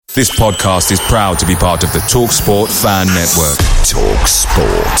This podcast is proud to be part of the TalkSport Fan Network.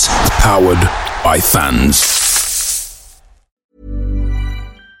 TalkSport. Powered by fans.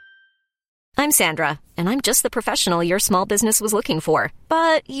 I'm Sandra, and I'm just the professional your small business was looking for.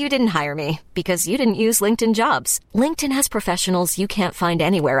 But you didn't hire me because you didn't use LinkedIn Jobs. LinkedIn has professionals you can't find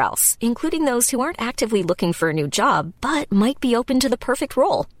anywhere else, including those who aren't actively looking for a new job, but might be open to the perfect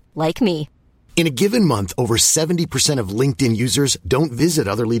role, like me. In a given month, over 70% of LinkedIn users don't visit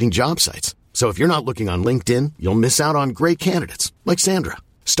other leading job sites. So if you're not looking on LinkedIn, you'll miss out on great candidates like Sandra.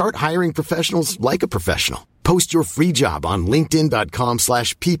 Start hiring professionals like a professional. Post your free job on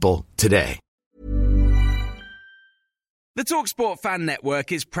linkedin.com/people today. The TalkSport Fan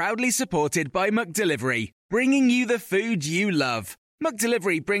Network is proudly supported by McDelivery, bringing you the food you love.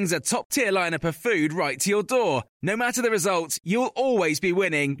 McDelivery brings a top-tier lineup of food right to your door. No matter the result, you'll always be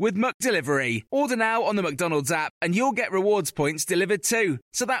winning with McDelivery. Order now on the McDonald's app and you'll get rewards points delivered too.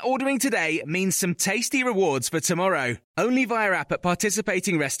 So that ordering today means some tasty rewards for tomorrow. Only via app at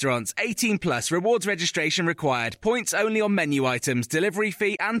participating restaurants. 18 plus. Rewards registration required. Points only on menu items. Delivery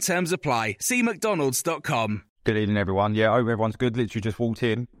fee and terms apply. See mcdonalds.com. Good evening, everyone. Yeah, I hope everyone's good. Literally just walked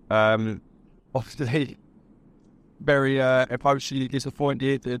in. Obviously, very emotionally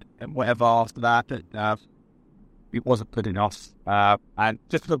disappointed and whatever after that. It wasn't good enough. And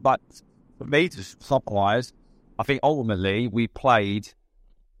just for me to summarize, I think ultimately we played,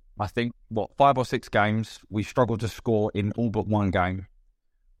 5 or 6 games. We struggled to score in all but one game.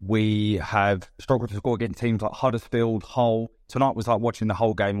 We have struggled to score against teams like Huddersfield, Hull. Tonight was like watching the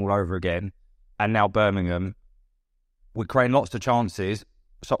whole game all over again. And now Birmingham. We're creating lots of chances.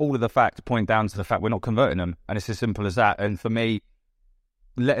 So all of the facts point down to the fact we're not converting them. And it's as simple as that. And for me,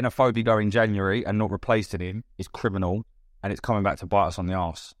 letting a Phobie go in January and not replacing him is criminal. And it's coming back to bite us on the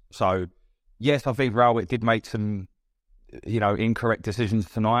arse. So, yes, I think Rowett did make some, incorrect decisions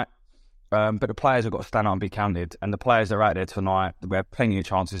tonight. But the players have got to stand up and be counted. And the players that are out there tonight, we had plenty of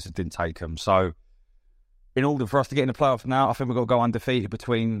chances that didn't take them. So, in order for us to get in the playoffs now, I think we've got to go undefeated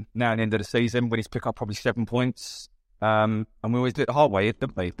between now and the end of the season. We need to pick up probably 7 points. And we always do it the hard way,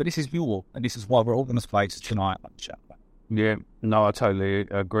 didn't we? But this is Millwall, and this is why we're all going to play tonight. Yeah, no, I totally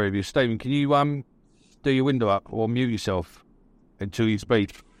agree with you. Stephen, can you do your window up or mute yourself until you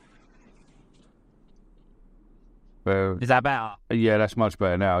speak? Is that better? Yeah, that's much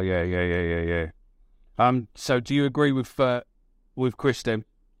better now. Yeah. So do you agree with Chris then?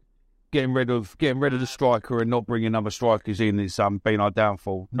 Getting rid of the striker and not bringing other strikers in is been our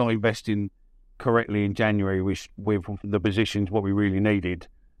downfall. Not investing correctly in January, which with the positions what we really needed,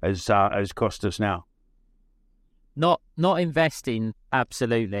 has cost us now. Not investing,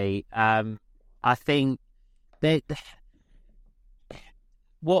 absolutely. I think that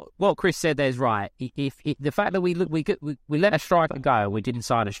what Chris said there is right. If the fact that we let a striker go and we didn't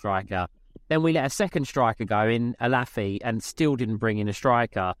sign a striker, then we let a second striker go in Alafi and still didn't bring in a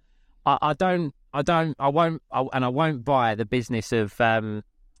striker. I won't buy the business of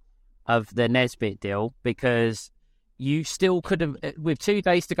the Nesbitt deal, because you still could have, with 2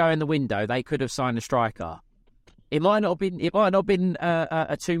 days to go in the window, they could have signed a striker. It might not have been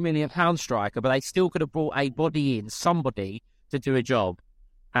a £2 million striker, but they still could have brought a body in, somebody to do a job,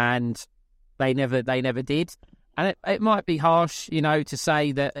 and they never did. And it might be harsh, to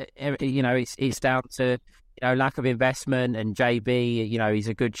say that it's down to lack of investment and JB, he's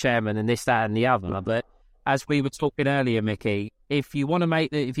a good chairman and this, that, and the other. But as we were talking earlier, Mickey, if they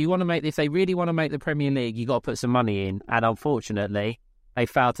really want to make the Premier League, you got to put some money in. And unfortunately, they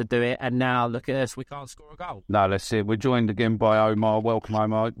failed to do it. And now look at us, we can't score a goal. No, let's see. We're joined again by Omar. Welcome,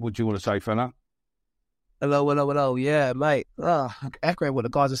 Omar. What do you want to say, fella? Hello. Yeah, mate. Echoing what the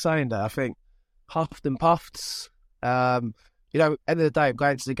guys are saying there. I think huffed and puffed. End of the day,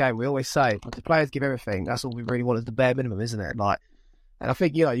 going into the game, we always say, if the players give everything, that's all we really want, is the bare minimum, isn't it? And I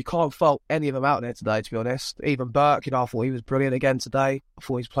think, you can't fault any of them out there today, to be honest. Even Burke, I thought he was brilliant again today. I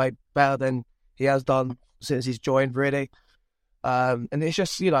thought he's played better than he has done since he's joined, really. And it's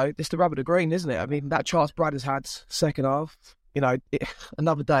just, it's the rub of the green, isn't it? I mean, that chance Brad has had second half,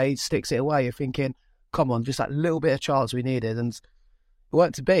 another day he sticks it away. You're thinking, come on, just that little bit of chance we needed. And it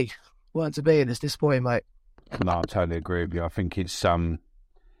weren't to be, and it's disappointing, mate. No, I totally agree with you. I think it's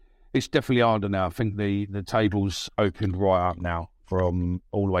definitely harder now. I think the table's opened right up now, from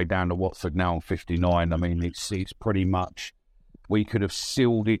all the way down to Watford now on 59. I mean, it's pretty much, we could have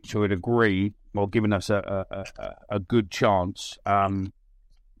sealed it to a degree, or given us a good chance.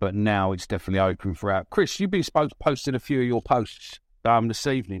 But now it's definitely open throughout. Chris, you've been posting a few of your posts this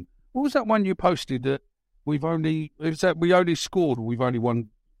evening. What was that one you posted that we only scored, or we've only won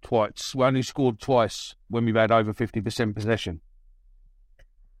twice? We only scored twice when we've had over 50% possession.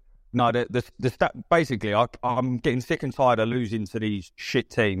 No, the stat, basically, I'm getting sick and tired of losing to these shit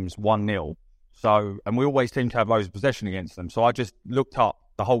teams 1-0. So, and we always seem to have loads of possession against them. So I just looked up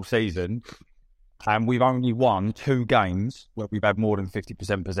the whole season, and we've only won 2 games where we've had more than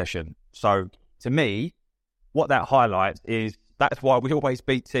 50% possession. So to me, what that highlights is that's why we always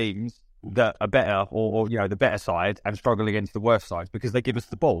beat teams that are better or the better side and struggle against the worst sides, because they give us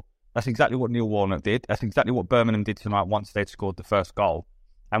the ball. That's exactly what Neil Warnock did. That's exactly what Birmingham did tonight once they'd scored the first goal.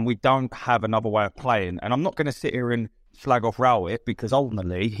 And we don't have another way of playing. And I'm not going to sit here and slag off Rowett, because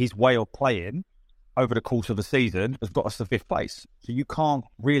ultimately his way of playing over the course of the season has got us to 5th place. So you can't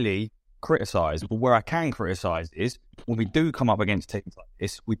really criticise. But where I can criticise is when we do come up against teams like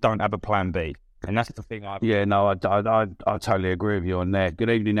this, we don't have a plan B. And that's the thing. I totally agree with you on there. Good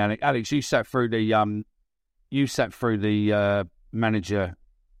evening, Alex. Alex, you sat through the manager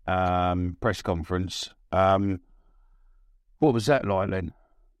press conference. What was that like then?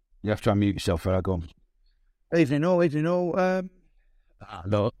 You have to unmute yourself, fella. Go on. Evening all.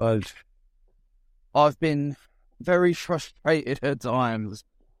 Look, I've been very frustrated at times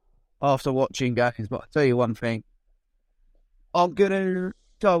after watching games, but I'll tell you one thing. I'm going to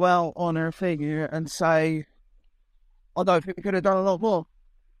go out on a figure and say I don't think we could have done a lot more.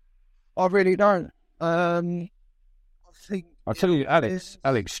 I really don't. I think... I'll tell you, Alex,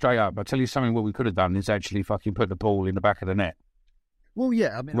 straight up, I'll tell you something what we could have done is actually fucking put the ball in the back of the net. Well,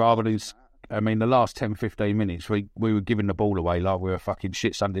 yeah, I mean... Rather than, the last 10, 15 minutes, we were giving the ball away like we were a fucking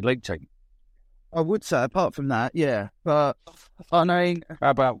shit Sunday league team. I would say, apart from that, yeah. But, I mean... How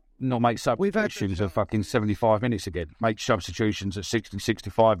about not make substitutions of fucking 75 minutes again? Make substitutions at 60,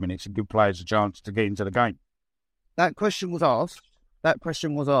 65 minutes and give players a chance to get into the game. That question was asked.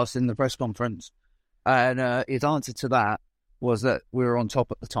 In the press conference. And his answer to that was that we were on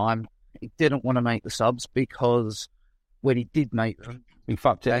top at the time. He didn't want to make the subs because when he did make them... He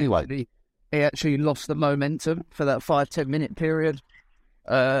fucked it anyway. He actually lost the momentum for that 5-10 minute period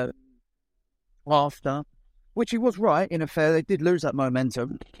after, which he was right, in a fair. They did lose that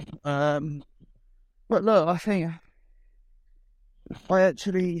momentum. But look, I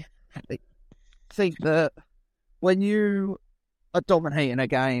actually think that when you are dominating a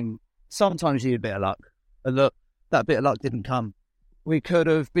game, sometimes you need a bit of luck. And look, that bit of luck didn't come. We could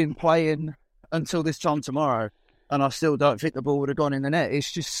have been playing until this time tomorrow, and I still don't think the ball would have gone in the net.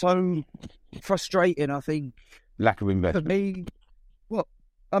 It's just so frustrating, I think. Lack of investment.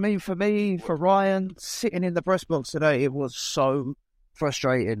 For me, for Ryan, sitting in the press box today, it was so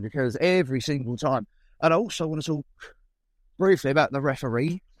frustrating because every single time. And I also want to talk briefly about the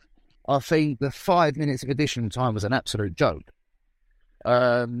referee. I think the 5 minutes of additional time was an absolute joke.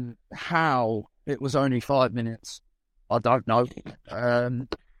 How it was only 5 minutes, I don't know.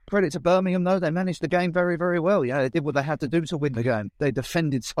 Credit to Birmingham, though. They managed the game very, very well. Yeah, they did what they had to do to win the game. They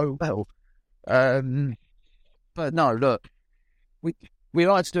defended so well. But no, look, we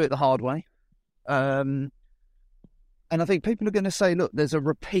like to do it the hard way. And I think people are going to say, look, there's a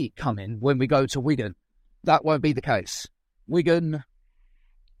repeat coming when we go to Wigan. That won't be the case. Wigan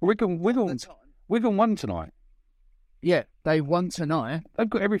won tonight. Yeah, they won tonight. They've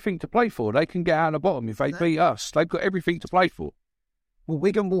got everything to play for. They can get out of the bottom if they beat us. They've got everything to play for. Well,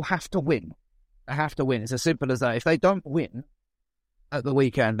 Wigan will have to win. They have to win. It's as simple as that. If they don't win at the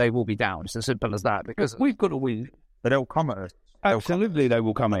weekend, they will be down. It's as simple as that. Because we've got to win. But they'll come at us. Absolutely, they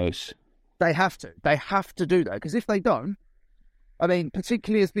will come at us. They have to. They have to do that. Because if they don't, I mean,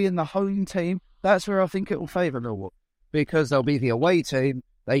 particularly as being the home team, that's where I think it will favour Millwall. Because they'll be the away team.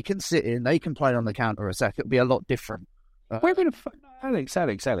 They can sit in. They can play on the counter-attack. It'll be a lot different. We're in Alex.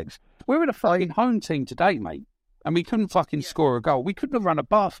 We're in a fucking home team today, mate. And we couldn't fucking score a goal. We couldn't have run a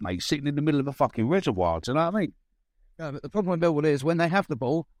bath, mate, sitting in the middle of a fucking reservoir. Do you know what I mean? No, but the problem with Millwall is when they have the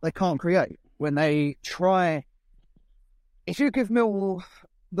ball, they can't create. When they try... If you give Millwall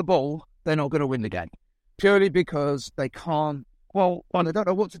the ball, they're not going to win the game. Purely because they can't... Well, they don't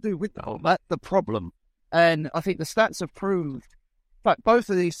know what to do with the ball. That's the problem. And I think the stats have proved... In fact, both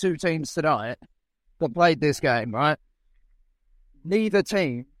of these two teams tonight that played this game, right? Neither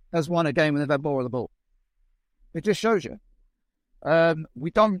team has won a game when they've had more of the ball. It just shows you. We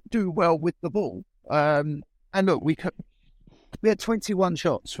don't do well with the ball. And look, we had 21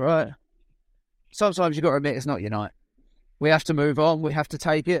 shots, right? Sometimes you've got to admit it's not your night. We have to move on. We have to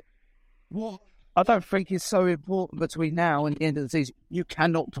take it. What I don't think is so important between now and the end of the season. You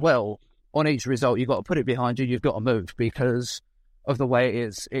cannot dwell on each result. You've got to put it behind you. You've got to move because of the way it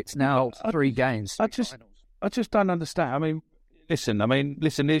is. It's now 3 games. I just don't understand. I mean, listen.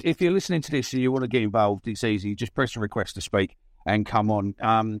 If you're listening to this and you want to get involved, it's easy. Just press a request to speak and come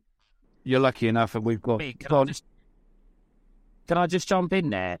on. You're lucky enough that we've got... Can I just jump in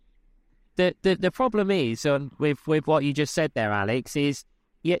there? the problem is with what you just said there, Alex, is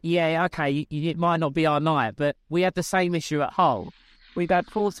okay, it might not be our night, but we had the same issue at Hull. We've had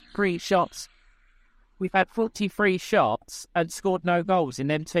 43 shots. We've had 43 shots and scored no goals in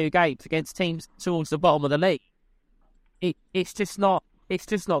them 2 games against teams towards the bottom of the league. It's just not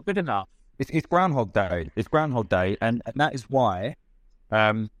good enough. It's Groundhog Day. It's Groundhog Day, and that is why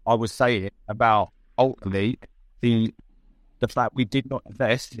I would say it about ultimately the fact we did not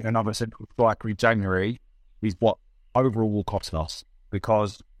invest in another central striker in January is what overall will cost us,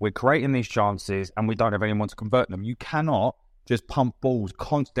 because we're creating these chances and we don't have anyone to convert them. You cannot just pump balls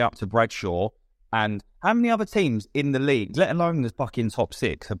constantly up to Bradshaw. And how many other teams in the league, let alone the fucking top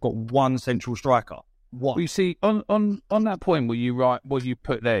 6, have got one central striker? What? Well, you see, on that point, what you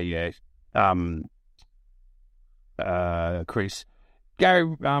put there, Chris,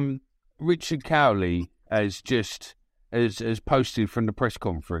 Gary, Richard Cowley has posted from the press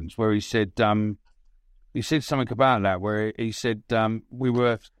conference where he said something about that, where he said we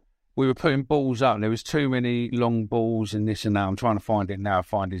were putting balls up and there was too many long balls and this and that. I'm trying to find it now,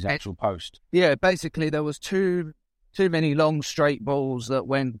 find his actual post. Yeah, basically there was too many long straight balls that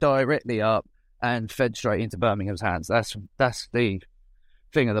went directly up and fed straight into Birmingham's hands. That's the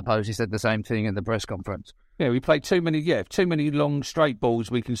thing of the post. He said the same thing in the press conference. Yeah, we played too many long straight balls.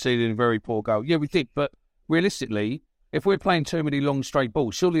 We conceded a very poor goal. Yeah, we did, but realistically, if we're playing too many long straight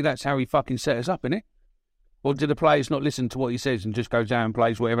balls, surely that's how he fucking set us up, innit? Or do the players not listen to what he says and just go down and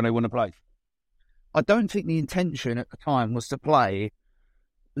plays whatever they want to play? I don't think the intention at the time was to play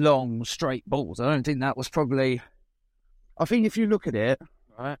long, straight balls. I don't think that was probably... I think if you look at it,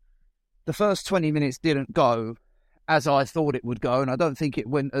 right, the first 20 minutes didn't go as I thought it would go, and I don't think it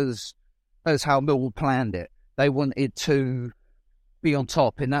went as how Millwall planned it. They wanted to be on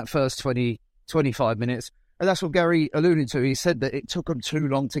top in that first 20, 25 minutes, and that's what Gary alluded to. He said that it took them too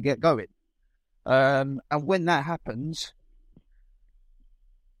long to get going. And when that happens,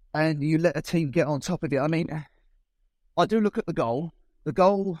 and you let a team get on top of it, I mean, I do look at the goal. The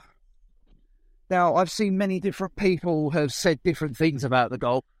goal, now I've seen many different people have said different things about the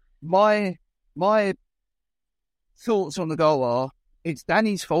goal. My thoughts on the goal are, it's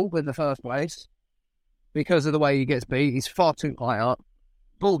Danny's fault in the first place, because of the way he gets beat. He's far too high up.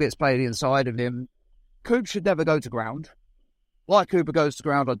 Ball gets played inside of him. Coop should never go to ground. Why Cooper goes to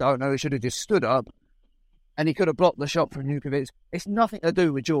ground, I don't know. He should have just stood up and he could have blocked the shot from Nukovic. It's nothing to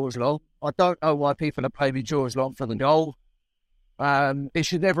do with George Long. I don't know why people are blaming George Long for the goal. It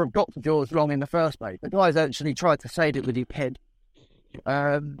should never have got to George Long in the first place. The guy's actually tried to save it with his head.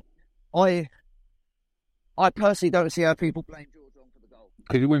 I personally don't see how people blame George Long for the goal.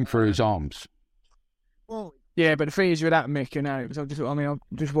 Because he went through his arms. Well, yeah, but the thing is with that, Mick and Alex, I'm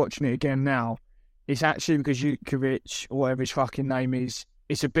just watching it again now. It's actually because Jukovic, or whatever his fucking name is,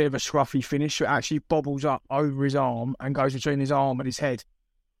 it's a bit of a scruffy finish, so it actually bobbles up over his arm and goes between his arm and his head.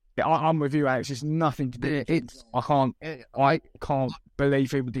 Yeah, I'm with you, Alex. It's nothing to do. I can't believe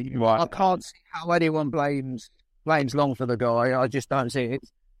people did it. Right. I can't see how anyone blames Long for the guy. I just don't see it.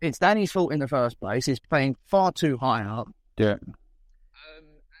 It's Danny's fault in the first place. He's playing far too high up. Yeah.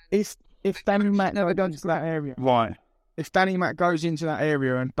 If Danny Mack never goes into that area, right? If Danny Mack goes into that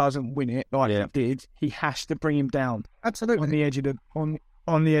area and doesn't win it like he did, he has to bring him down. Absolutely. On the edge of the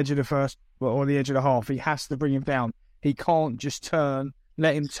on the edge of the first, or the edge of the half, he has to bring him down. He can't just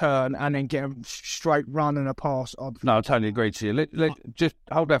let him turn and then get him straight run and a pass. No, I totally agree to you. Let just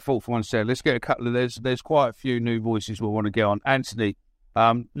hold that thought for one second. Let's get a couple of there's quite a few new voices we want to get on. Anthony,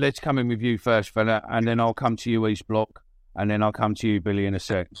 let's come in with you first, fella, and then I'll come to you, East Block, and then I'll come to you, Billy, in a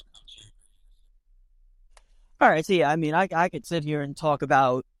sec. All right, so yeah, I mean, I could sit here and talk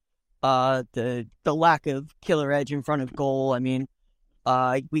about the lack of killer edge in front of goal. I mean,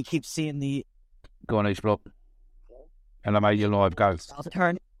 we keep seeing the... Go on, East Block. And I made you live, go.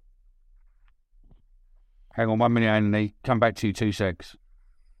 Turn. Hang on 1 minute, Anthony. Come back to you 2 secs.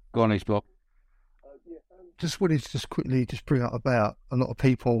 Go on, East Block. Just wanted to quickly bring up about a lot of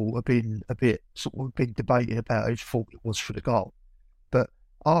people have been been debating about whose fault it was for the goal. But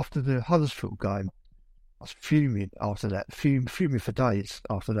after the Huddersfield game, I was fuming after that, fuming for days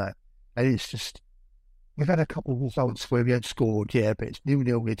after that. And it's just, we've had a couple of results where we had scored, but it's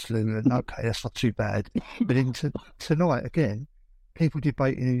 0-0 against Luton, okay, that's not too bad. But then tonight, again, people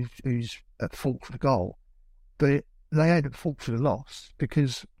debating who's at fault for the goal. But they ain't at fault for the loss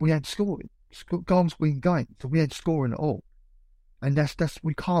because we ain't scoring. Goals win games, so we ain't scoring at all. And that's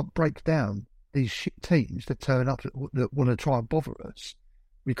we can't break down these shit teams that turn up that want to try and bother us.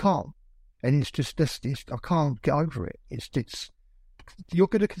 We can't. And it's just, I can't get over it. It's you're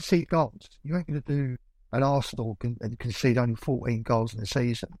going to concede goals. You ain't going to do an Arsenal and concede only 14 goals in a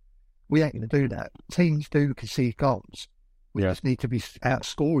season. We ain't going to do that. Teams do concede goals. We just need to be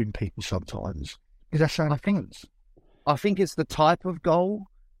outscoring people sometimes because that's how it happens. I think it's the type of goal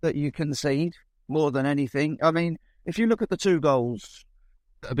that you concede more than anything. I mean, if you look at the 2 goals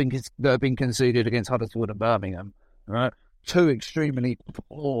that have been conceded against Huddersfield and Birmingham, right? 2 extremely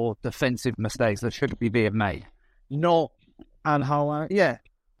poor defensive mistakes that should be being made. And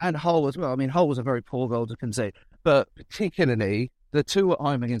Hull as well. I mean, Hull was a very poor goal to concede, but particularly the 2 at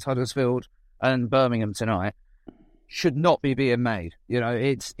home against Huddersfield and Birmingham tonight should not be being made. You know,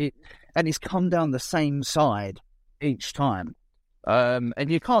 it's come down the same side each time, and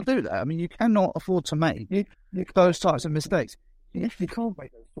you can't do that. I mean, you cannot afford to make those types of mistakes. You can't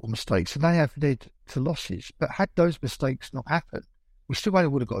make those sort of mistakes, and they have led to losses. But had those mistakes not happened, we still only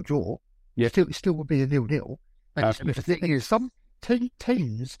would have got a draw. Yeah, it still would be a 0-0. And the thing is, some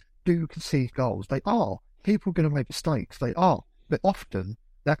teams do concede goals. They are. People are going to make mistakes. They are. But often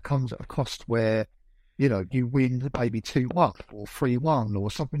that comes at a cost where, you know, you win maybe 2-1 or 3-1 or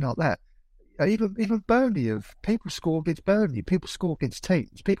something like that. Even Burnley, people score against Burnley, people score against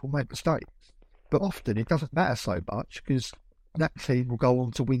teams, people make mistakes. But often it doesn't matter so much because that team will go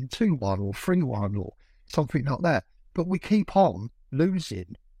on to win 2-1 or 3-1 or something like that. But we keep on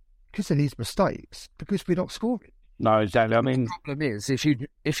losing because of these mistakes, because we're not scoring. No, exactly. I mean, the problem is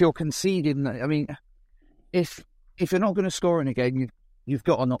if you're conceding, I mean, if you're not going to score in a game, you've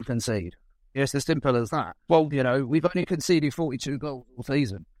got to not concede. It's as simple as that. Well, you know, we've only conceded 42 goals all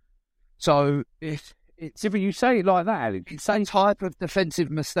season. So it's if you say it like that, Alex, it's the type of defensive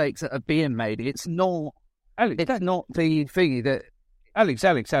mistakes that are being made. It's not, Alex. It's not the thingy that. Alex.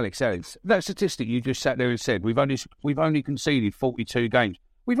 That statistic you just sat there and said we've only conceded 42 games.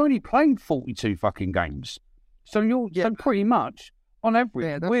 We've only played 42 fucking games. So so pretty much on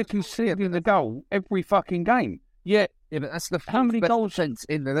average we're conceding the goal every fucking game. Yeah, but that's how many goals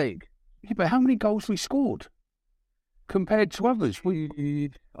in the league? Yeah, but how many goals we scored compared to others? I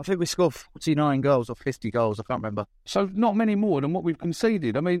think we scored 49 goals or 50 goals. I can't remember. So not many more than what we've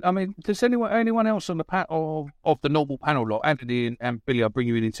conceded. I mean, does anyone else on the of the normal panel lot? Anthony and Billy, I'll bring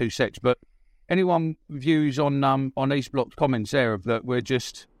you in 2 secs. But anyone views on East Block's comments there of that we're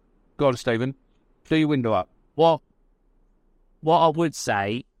just. Go on, Stephen. Do your window up. What I would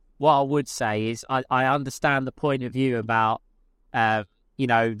say is I understand the point of view about you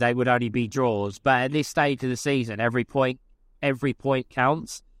know, they would only be draws, but at this stage of the season, every point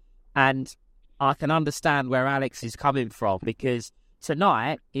counts, and I can understand where Alex is coming from, because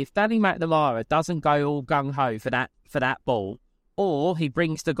tonight, if Danny McNamara doesn't go all gung ho for that ball, or he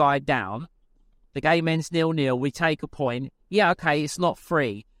brings the guy down, the game ends 0-0. We take a point. Yeah, okay, it's not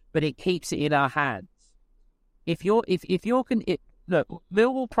free, but it keeps it in our hands. Look,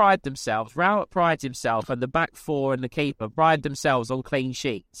 Millwall pride themselves, Rowett prides himself, and the back 4 and the keeper pride themselves on clean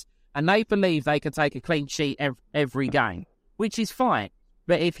sheets. And they believe they can take a clean sheet every game, which is fine.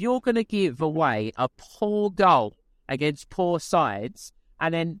 But if you're going to give away a poor goal against poor sides,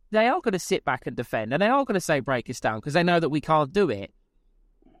 and then they are going to sit back and defend, and they are going to say break us down because they know that we can't do it,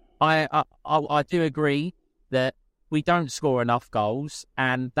 I do agree that we don't score enough goals,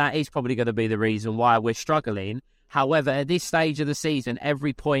 and that is probably going to be the reason why we're struggling. However, at this stage of the season,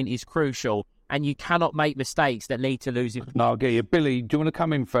 every point is crucial, and you cannot make mistakes that lead to losing. No, I'll get you. Billy, do you want to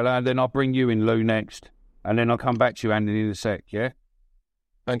come in, fella? And then I'll bring you in, Lou, next. And then I'll come back to you, Andy, in a sec, yeah?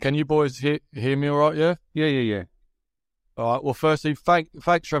 And can you boys hear me all right, yeah? Yeah. All right, well, firstly, thanks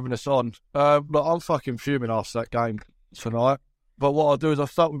for having us on. Look, I'm fucking fuming after that game tonight. But what I'll do is I'll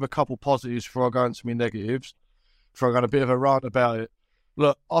start with a couple positives before I go into my negatives, before I go on a bit of a rant about it.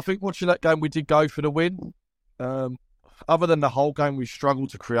 Look, I think watching that game, we did go for the win. Other than the whole game, we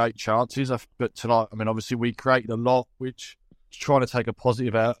struggled to create chances. But tonight, I mean, obviously, we created a lot, which is trying to take a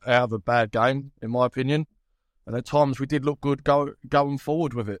positive out of a bad game, in my opinion. And at times, we did look good going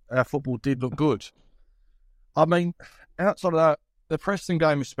forward with it. Our football did look good. I mean, outside of that, the Preston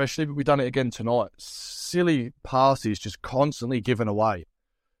game especially, but we've done it again tonight. Silly passes just constantly given away,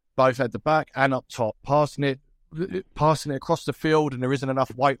 both at the back and up top, passing it across the field, and there isn't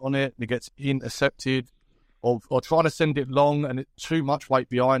enough weight on it, and it gets intercepted. Or trying to send it long and it's too much weight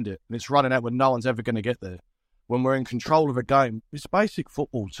behind it and it's running out when no one's ever going to get there. When we're in control of a game, it's basic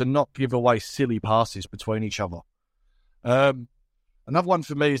football to not give away silly passes between each other. Another one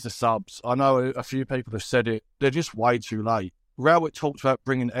for me is the subs. I know a few people have said it. They're just way too late. Rowett talked about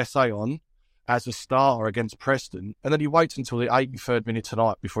bringing SA on as a starter against Preston, and then he waits until the 83rd minute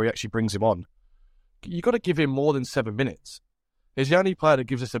tonight before he actually brings him on. You've got to give him more than 7 minutes. He's the only player that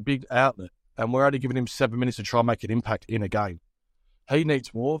gives us a big outlet, and we're only giving him 7 minutes to try and make an impact in a game. He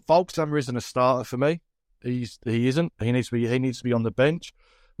needs more. Volkshammer isn't a starter for me. He isn't. He needs to be on the bench.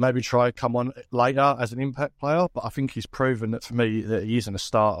 maybe try come on later as an impact player, but I think he's proven that for me that he isn't a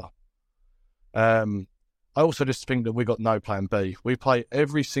starter. I also just think that we got no plan B. We play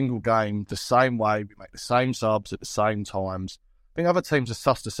every single game the same way. We make the same subs at the same times. I think other teams have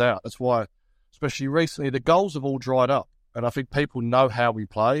sussed us out. That's why, especially recently, the goals have all dried up. And I think people know how we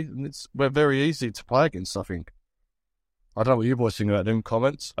play. And we're very easy to play against, I think. I don't know what you boys think about them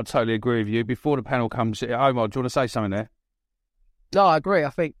comments. I totally agree with you. Before the panel comes, Omar, do you want to say something there? No, I agree. I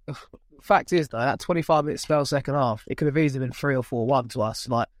think the fact is, though, that 25-minute spell second half, it could have easily been 3 or 4-1 to us.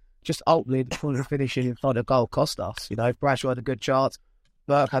 Like, just ultimately, the finishing in front of goal cost us. You know, Bradshaw had a good chance.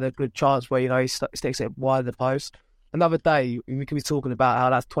 Burke had a good chance where, you know, he sticks it wide of the post. Another day, we could be talking about how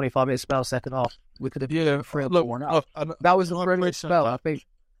that's 25-minute spell second half. We could have 3 or 4-1 up. That was a brilliant spell, I think.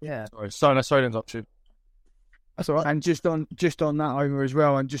 Yeah. Sorry to interrupt you. That's all right. And just on that, Omar, as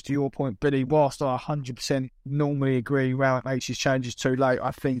well, and just to your point, Billy, whilst I 100% normally agree Rowett makes his changes too late,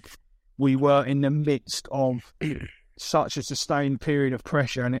 I think we were in the midst of such a sustained period of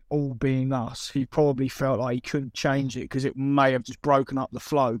pressure and it all being us. He probably felt like he couldn't change it because it may have just broken up the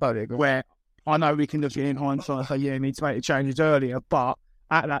flow. Where I know we can look at it in hindsight and say, yeah, we need to make the changes earlier, but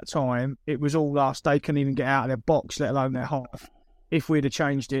at that time, it was all us. They couldn't even get out of their box, let alone their half. If we'd have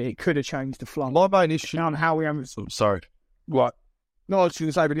changed it, it could have changed the flow. My main issue on how we haven't... Sorry. Right. No, I was going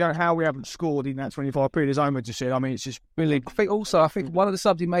to say, but how we haven't scored in that 25 period, as Omar just said, I mean, it's just really... I think one of the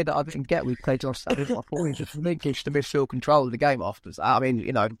subs he made that I didn't get with played on Saturday, I thought he just relinquished the midfield control of the game after that. I mean,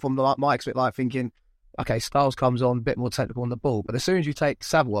 you know, from my experience, like thinking, okay, Styles comes on, a bit more technical on the ball, but as soon as you take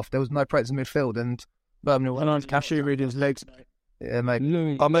Saville off, there was no presence in midfield, and Birmingham... And on Cashew reading his legs... Yeah,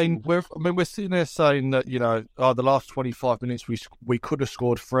 maybe. I mean, we're sitting there saying that, you know, the last 25 minutes we could have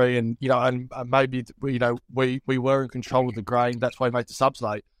scored 3, and you know, and maybe you know we were in control of the grain. That's why we made the subs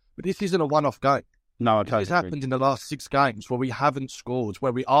late. But this isn't a one-off game. No, I totally This happened in the last 6 games where we haven't scored,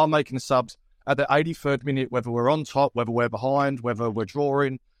 where we are making the subs at the 83rd minute, whether we're on top, whether we're behind, whether we're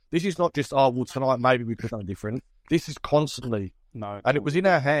drawing. This is not just well tonight maybe we could do something different. This is constantly and it was in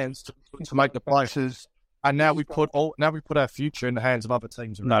our hands to make the places. And now we put our future in the hands of other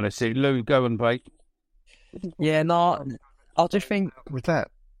teams. No, that's it. Lou, go and break. Yeah, no, I just think with that.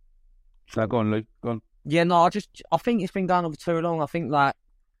 No, go on, Lou. Go on. Yeah, no, I think it's been going on for too long. I think like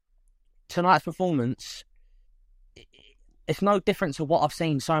tonight's performance, it's no different to what I've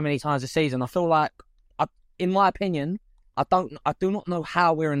seen so many times this season. I feel like, in my opinion, I do not know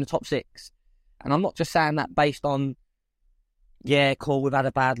how we're in the top 6, and I'm not just saying that based on. Yeah, cool, we've had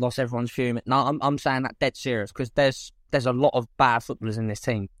a bad loss, everyone's fuming. No, I'm saying that dead serious, because there's a lot of bad footballers in this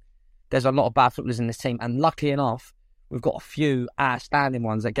team. And luckily enough, we've got a few outstanding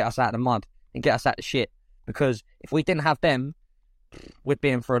ones that get us out of the mud and get us out of shit. Because if we didn't have them, we'd be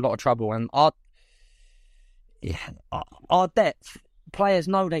in for a lot of trouble. And our depth, players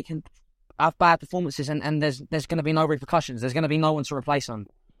know they can have bad performances and there's going to be no repercussions. There's going to be no one to replace them.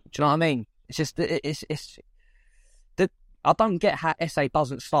 Do you know what I mean? It's just, I don't get how SA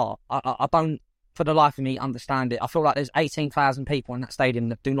doesn't start. I don't, for the life of me, understand it. I feel like there's 18,000 people in that stadium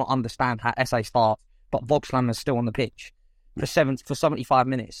that do not understand how SA start, but Voxlammer's still on the pitch for 75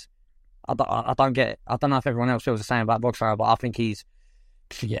 minutes. I don't get it. I don't know if everyone else feels the same about Voxlammer, but I think he's,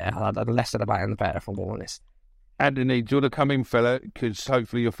 the less said about him, the better, if I'm honest. Anthony, do you want to come in, fella? Because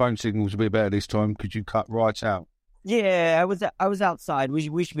hopefully your phone signals will be better this time. Could you cut right out? Yeah, I was outside.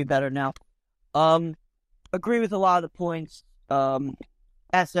 We should be better now. Agree with a lot of the points.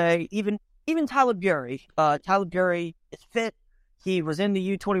 SA, even Tyler Bury. Tyler Bury is fit. He was in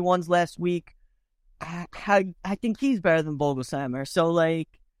the U21s last week. I think he's better than Vogelsammer. So, like,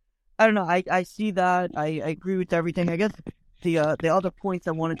 I don't know. I see that. I agree with everything. I guess the other points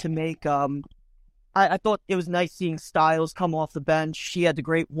I wanted to make, I thought it was nice seeing Styles come off the bench. She had the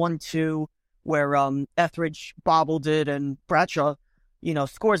great 1-2 where Etheridge bobbled it and Bradshaw,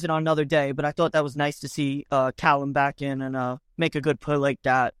 scores it on another day. But I thought that was nice to see Callum back in and make a good play like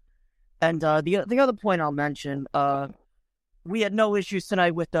that. And the other point I'll mention, we had no issues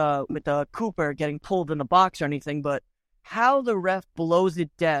tonight with Cooper getting pulled in the box or anything, but how the ref blows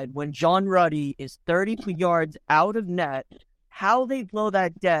it dead when John Ruddy is 30 yards out of net, how they blow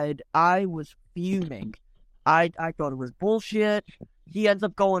that dead, I was fuming. I thought it was bullshit. He ends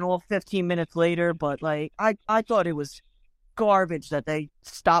up going off 15 minutes later, but like I thought it was garbage that they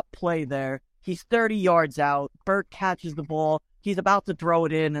stopped play there. He's 30 yards out. Burt catches the ball. He's about to throw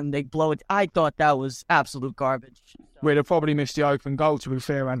it in, and they blow it. I thought that was absolute garbage. We'd have probably missed the open goal, to be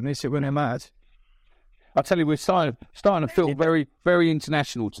fair, Anthony, so it wouldn't have mattered. I tell you, we're starting to feel very, very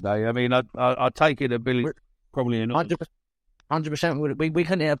international today. I mean, I take it that Billy probably enough. 100%. We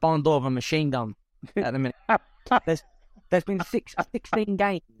couldn't hit a barn door of a machine gun at the minute. There's been 16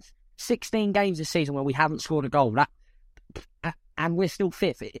 games this season where we haven't scored a goal. And we're still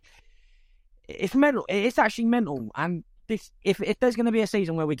fifth. It's mental. It's actually mental. And if there's going to be a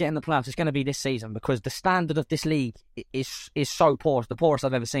season where we get in the playoffs, it's going to be this season, because the standard of this league is so poor. It's the poorest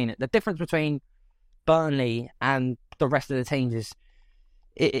I've ever seen it. The difference between Burnley and the rest of the teams is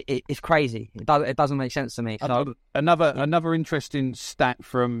it's crazy. It doesn't make sense to me. So, another interesting stat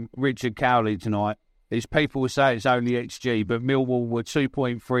from Richard Cowley tonight is people will say it's only XG, but Millwall were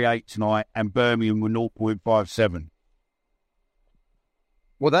 2.38 tonight and Birmingham were 0.57.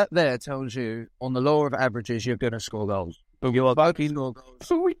 Well, that there tells you, on the law of averages, you're going to score goals. But you are both score goals.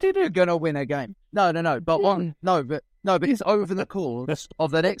 So we didn't going to win a game. No. But it's over the course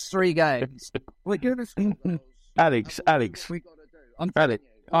of the next 3 games. We're going to score goals. Alex. We got to do. Alex.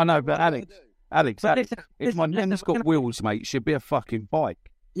 I know, but Alex. If my name's got wheels, mate, it should be a fucking bike.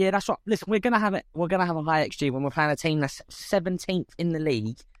 Yeah, that's right. Listen, we're gonna have a high XG when we're playing a team that's 17th in the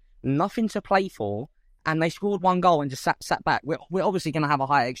league, nothing to play for, and they scored 1 goal and just sat back. We're obviously going to have a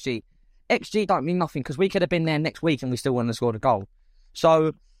high XG. XG don't mean nothing, because we could have been there next week and we still wouldn't have scored a goal.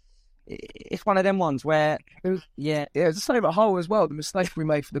 So it's one of them ones where it's the same at Hull as well. The mistake we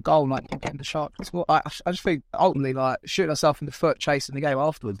made for the goal, like getting the shot. I just think ultimately, like, shooting ourselves in the foot, chasing the game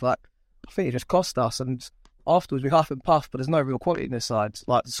afterwards. Like, I think it just cost us, and afterwards we huff and puff. But there's no real quality in this side,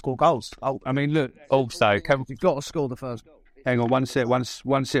 like, to score goals. I mean, look. Also, you've got to score the first goal. Hang on, one set,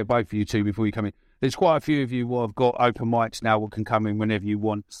 both of you two before you come in. There's quite a few of you who have got open mics now who can come in whenever you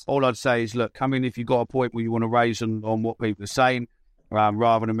want. All I'd say is, look, come in if you've got a point where you want to raise on what people are saying,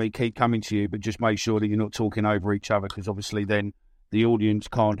 rather than me keep coming to you, but just make sure that you're not talking over each other, because obviously then the audience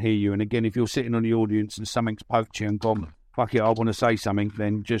can't hear you. And again, if you're sitting on the audience and something's poked you and gone, fuck it, I want to say something,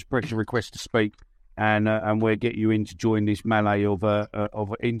 then just press the request to speak, and we'll get you in to join this melee of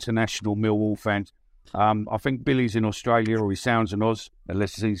international Millwall fans. I think Billy's in Australia, or he sounds in Oz,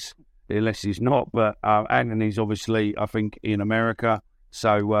 unless he's not. But Anthony's obviously, I think, in America.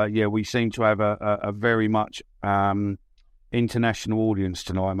 So we seem to have a very much international audience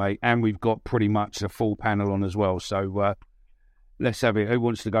tonight, mate. And we've got pretty much a full panel on as well. So let's have it. Who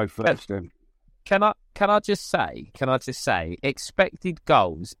wants to go first? Then? Can I just say, expected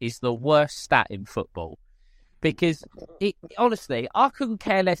goals is the worst stat in football. Because, honestly, I couldn't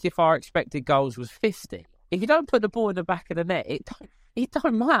care less if our expected goals was 50. If you don't put the ball in the back of the net, it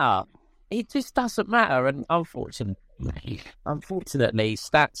don't matter. It just doesn't matter. And unfortunately,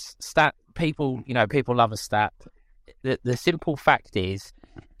 stat people love a stat. The simple fact is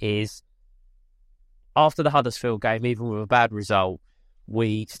after the Huddersfield game, even with a bad result,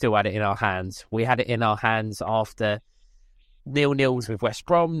 we still had it in our hands. We had it in our hands after 0-0s with West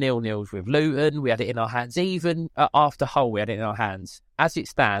Brom, 0-0s with Luton. We had it in our hands even after Hull. We had it in our hands. As it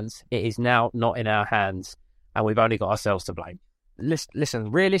stands, it is now not in our hands, and we've only got ourselves to blame.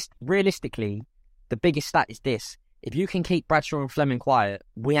 Listen, realistically, the biggest stat is this. If you can keep Bradshaw and Fleming quiet,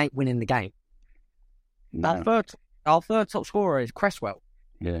 we ain't winning the game. No. Our third top scorer is Cresswell.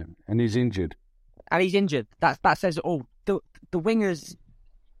 Yeah, and he's injured. That says it all. The wingers...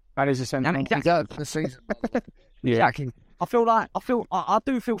 That is a sentiment. Exactly. The season. Yeah. Exactly. I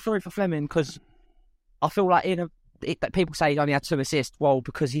do feel sorry for Fleming, because I feel like that people say he only had 2 assists. Well,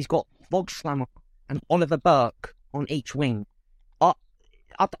 because he's got Vogslammer and Oliver Burke on each wing.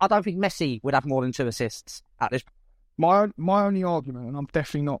 I don't think Messi would have more than 2 assists at this. My only argument, and I'm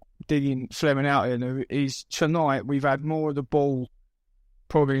definitely not digging Fleming out here, is tonight we've had more of the ball,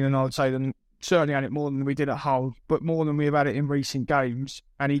 probably than I would say, certainly had it more than we did at Hull, but more than we've had it in recent games,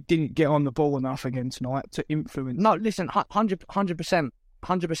 and he didn't get on the ball enough again tonight to influence. No, listen, 100%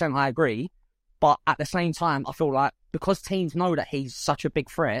 I agree, but at the same time, I feel like because teams know that he's such a big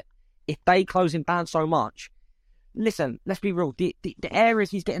threat, if they close him down so much, listen, let's be real, the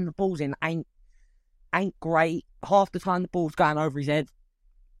areas he's getting the balls in ain't great. Half the time the ball's going over his head,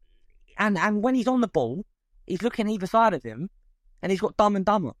 and when he's on the ball, he's looking either side of him, and he's got Dumb and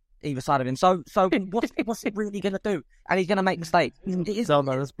Dumber either side of him. So what's it really going to do? And he's going to make mistakes. No,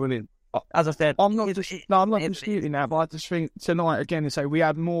 that's brilliant. As I said, I'm not disputing that, but I just think tonight again, to say we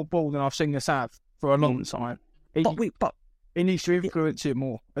had more ball than I've seen us have for a long time. He needs to influence it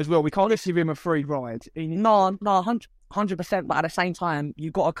more as well. We can't just give him a free ride. No, 100%. But at the same time,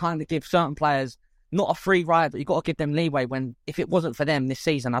 you've got to kind of give certain players not a free ride, but you've got to give them leeway. When if it wasn't for them this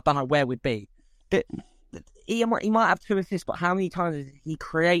season, I don't know where we'd be. He might have 2 assists, but how many times has he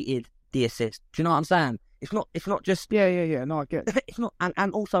created the assist? Do you know what I'm saying? It's not just... Yeah. No, I get it. It's not...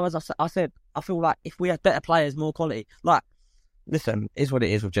 And also, as I said, I feel like if we had better players, more quality... Like, listen, is what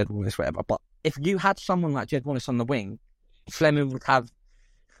it is with Jed Wallace, whatever. But if you had someone like Jed Wallace on the wing, Fleming's stats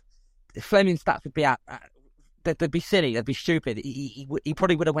would be they'd be silly, they'd be stupid. He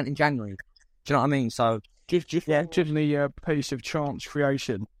probably would have went in January. Do you know what I mean? So Given the piece of chance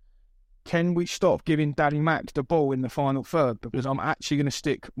creation, can we stop giving Danny Mac the ball in the final third? Because I'm actually going to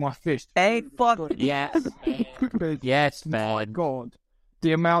stick my fist. Hey, fuck yes, yes, man. My God,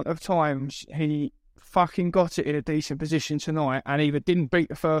 the amount of times he fucking got it in a decent position tonight and either didn't beat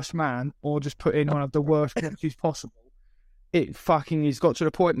the first man or just put in one of the worst catches possible. It fucking has got to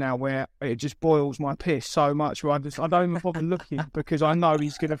the point now where it just boils my piss so much where I don't even bother looking because I know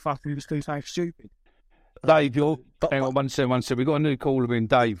he's going to fucking just do something stupid. Dave, hang on one second. We've got a new caller in,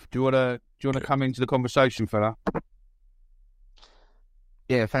 Dave. Do you want to come into the conversation, fella?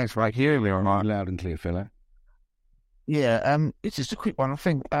 Yeah, thanks, mate. Can you hear me all right? Loud and clear, fella. Yeah, it's just a quick one. I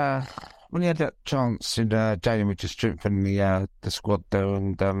think when he had that chance in January to strengthen the squad there,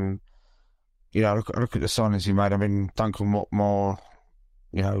 and I look at the signings he made. I mean, Duncan Watmore,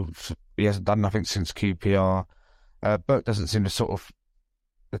 he hasn't done nothing since QPR. Burke doesn't seem the sort of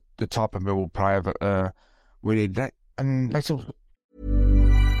the type of Millwall player that we need that, and they sort of.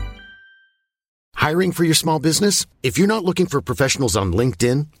 Hiring for your small business? If you're not looking for professionals on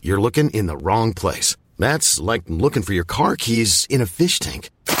LinkedIn, you're looking in the wrong place. That's like looking for your car keys in a fish tank.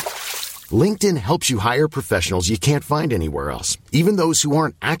 LinkedIn helps you hire professionals you can't find anywhere else, even those who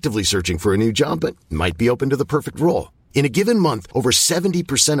aren't actively searching for a new job but might be open to the perfect role. In a given month, over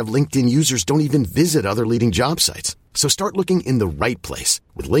 70% of LinkedIn users don't even visit other leading job sites. So start looking in the right place.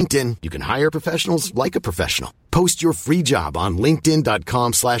 With LinkedIn, you can hire professionals like a professional. Post your free job on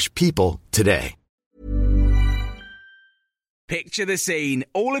linkedin.com/people today. Picture the scene.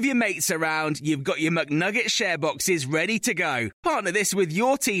 All of your mates around, you've got your McNugget share boxes ready to go. Partner this with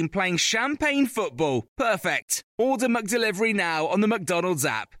your team playing champagne football. Perfect. Order McDelivery now on the McDonald's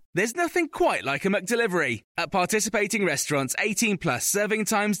app. There's nothing quite like a McDelivery. At participating restaurants, 18 plus, serving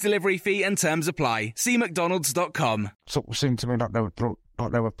times, delivery fee and terms apply. See mcdonalds.com. Sort of seemed to me like they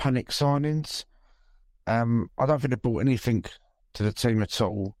were panic signings. I don't think they brought anything to the team at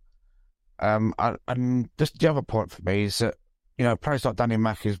all. And just the other point for me is that, players like Danny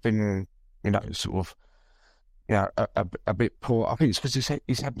Mack has been, sort of, a bit poor. I think it's because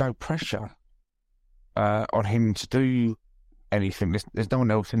he's had no pressure on him to do anything. There's no one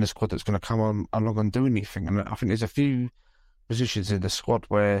else in the squad that's going to come along and do anything. And I think there's a few positions in the squad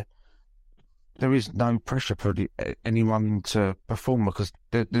where there is no pressure for anyone to perform because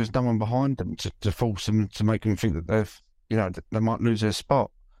there's no one behind them to force them to make them think that they might lose their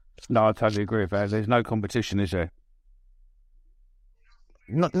spot. No, I totally agree with that. There's no competition, is there?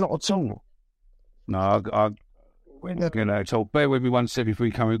 Not at all. No, so bear with me one second before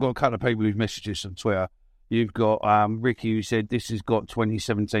you come. We've got a couple of people who've messaged us on Twitter. You've got Ricky who said this has got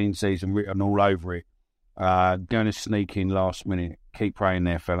 2017 season written all over it. Going to sneak in last minute. Keep praying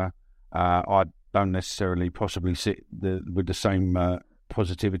there, fella. I don't necessarily possibly sit with the same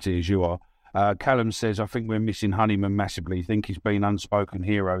positivity as you are. Callum says, I think we're missing Honeyman massively. I think he's been unspoken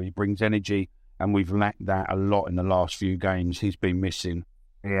hero. He brings energy, and we've lacked that a lot in the last few games. He's been missing.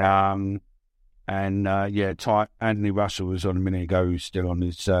 Yeah. Anthony Russell was on a minute ago, who's still on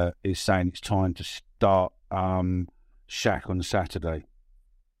his is saying it's time to start Shaq on Saturday.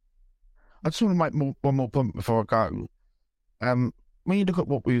 I just want to make one more point before I go. When you look at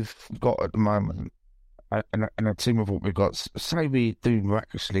what we've got at the moment and a team of what we've got, say we do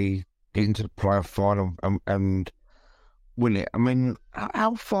miraculously get into the playoff final and win it. I mean,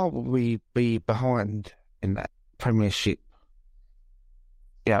 how far will we be behind in that Premiership?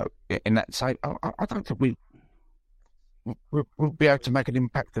 In that side, I don't think we'll be able to make an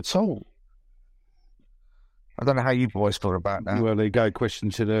impact at all. I don't know how you boys feel about that. Well, there you go.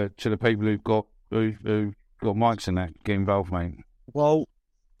 Question to the people who've got mics in that. Get involved, mate. Well,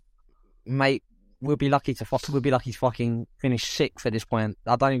 mate, we'll be lucky to fucking finish sixth at this point.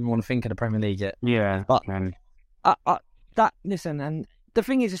 I don't even want to think of the Premier League yet. Yeah, but man. Listen, and the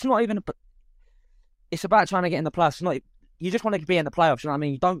thing is, it's not even. It's about trying to get in the playoffs. It's not. You just want to be in the playoffs. You know what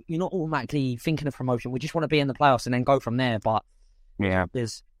I mean? You're not automatically thinking of promotion. We just want to be in the playoffs and then go from there. But yeah,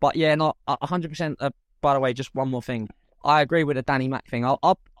 not 100%. By the way, just one more thing. I agree with the Danny Mac thing.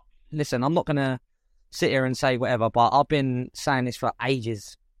 I'll listen. I'm not gonna sit here and say whatever, but I've been saying this for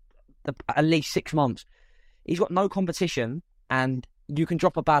ages, at least 6 months. He's got no competition, and you can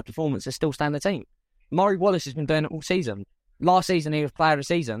drop a bad performance and still stay in the team. Murray Wallace has been doing it all season. Last season he was player of the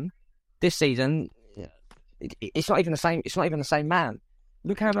season. This season, it's not even the same. It's not even the same man.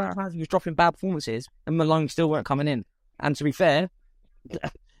 Look how many times he was dropping bad performances, and Malone still weren't coming in. And to be fair,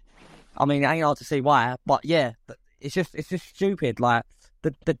 I mean, it ain't hard to see why. But yeah, it's just stupid. Like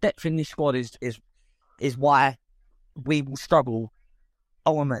the depth in this squad is why we will struggle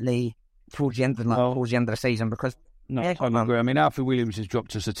ultimately towards the end of the season because. No, I agree. I mean, Alfie Williams has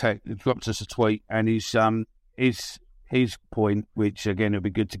dropped us a tweet, and his point, which again it'd be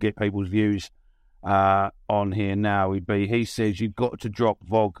good to get people's views on here now. He says you've got to drop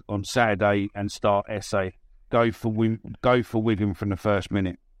Vog on Saturday and start SA. Go for Wigan from the first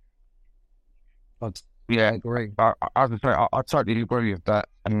minute. Yeah, I agree. I totally agree with that,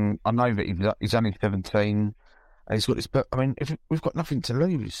 and I know that he's only 17, and he's got this. But I mean, if we've got nothing to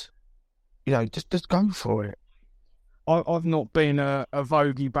lose, just go for it. I've not been a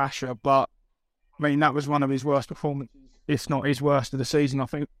Vogie basher, but I mean that was one of his worst performances, if not his worst of the season. I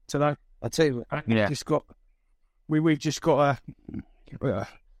think today. I tell you, we've just got to. We have just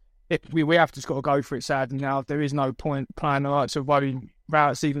got to go for it. Sadly, now there is no point playing the likes of Vogie.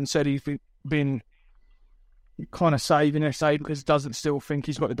 Rowett's even said he's been kind of saving SA because he doesn't still think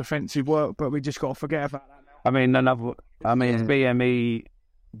he's got the defensive work, but we just got to forget about that now.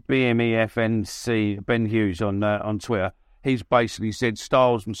 BMEFNC Ben Hughes on Twitter. He's basically said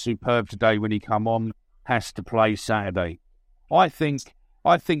Styles was superb today when he come on. Has to play Saturday. I think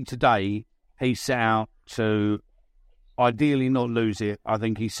today he set out to ideally not lose it. I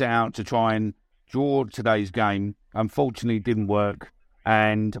think he set out to try and draw today's game. Unfortunately, it didn't work.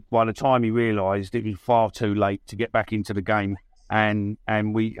 And by the time he realised, it was far too late to get back into the game. And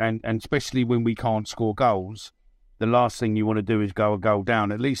especially when we can't score goals, the last thing you want to do is go a goal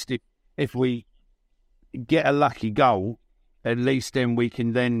down. At least if we get a lucky goal, at least then we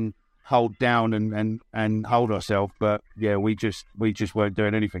can then hold down and hold ourselves. But yeah, we just weren't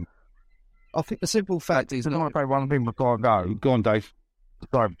doing anything. I think the simple fact is, I want to say one thing before I go. Go on, Dave.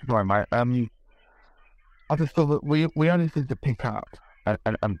 Sorry, mate. I just feel that we only need to pick up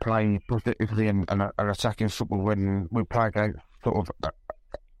and play positively and attacking football when we play against sort of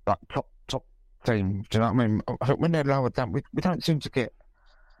like top team. Do you know what I mean? I think when they're lower down, we don't seem to get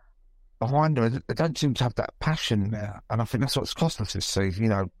behind them. They don't seem to have that passion there, and I think that's what's cost us this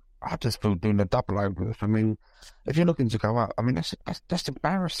season. I just feel doing a double over. I mean, if you're looking to go up, I mean that's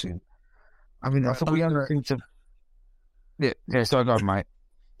embarrassing. I mean, I thought we only seem to. Yeah. So go on, mate.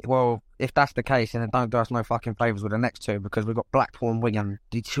 Well, if that's the case, then don't do us no fucking favours with the next two because we've got Blackpool and Wigan,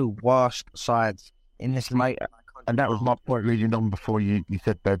 the two worst sides in this league. And that was my point leading on before you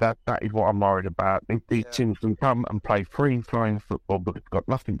said there. That is what I'm worried about. These teams can come and play free-flowing football, but they've got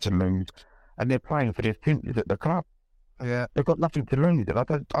nothing to lose, and they're playing for their teams at the club. Yeah, they've got nothing to lose.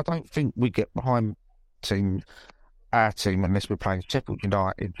 And I don't think we get behind our team, unless we're playing Sheffield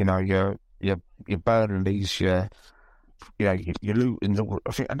United. Your Burnleys, your Luton,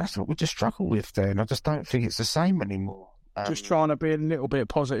 and that's what we just struggle with there. And I just don't think it's the same anymore. Just trying to be a little bit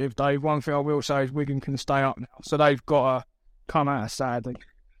positive, Dave. One thing I will say is Wigan can stay up now, so they've got to come out of Saturday.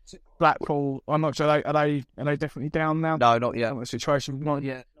 Blackpool, I'm not sure. Are they definitely down now? No, not yet. The situation, not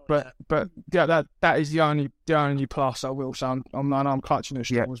yet. But yeah, that is the only plus I will say. I'm clutching at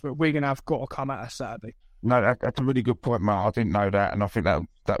straws, but Wigan have got to come out of Saturday. No, that's a really good point, Mark. I didn't know that, and I think that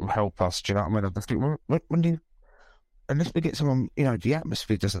will help us. Do you know what I mean? I just think unless we get someone, the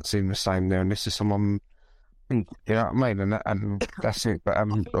atmosphere doesn't seem the same there, unless there's someone. You know what I mean? And that's it. But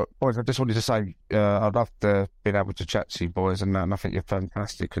boys, I just wanted to say I'd love to being able to chat to you boys, and I think you're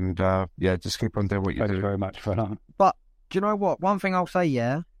fantastic. And just keep on doing what you do. Thank you very much for that. But do you know what? One thing I'll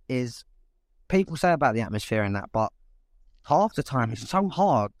say, is people say about the atmosphere and that, but half the time it's so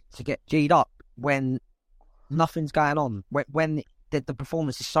hard to get G'd up when nothing's going on. When the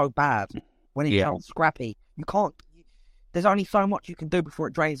performance is so bad, when it's so scrappy, you can't. There's only so much you can do before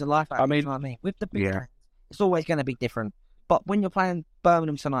it drains the life out. I mean, you know what I mean? With the big games, it's always going to be different. But when you're playing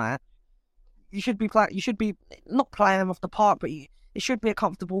Birmingham tonight, you should be not playing them off the park, but it should be a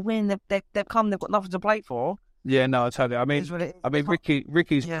comfortable win. They've come, they've got nothing to play for. Yeah, no, I tell you. I mean,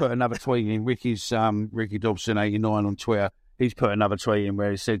 Ricky's put another tweet in. Ricky's Ricky Dobson 89 on Twitter. He's put another tweet in where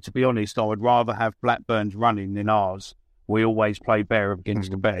he said, "To be honest, I would rather have Blackburn's running than ours. We always play better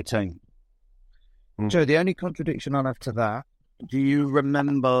against a better team." So the only contradiction I'll have to that, do you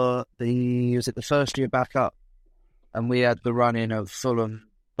remember was it the first year back up, and we had the run-in of Fulham,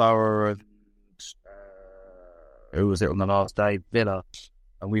 Borough, and who was it on the last day? Villa,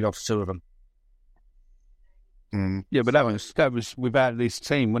 and we lost two of them. Yeah, but that was without this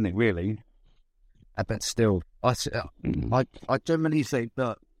team, wasn't it? Really? But still, I generally think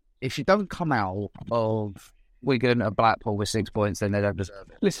that if you don't come out of Wigan and Blackpool with 6 points, then they don't deserve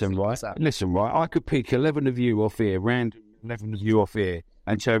it. Listen, right. I could pick 11 of you off here, random 11 of you off here,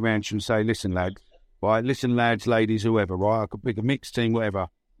 and turn around and say, "Listen, lads, right? Listen, lads, ladies, whoever, right? I could pick a mixed team, whatever.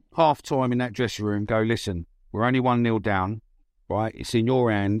 Half time in that dressing room, go. Listen, we're only 1-0 down, right? It's in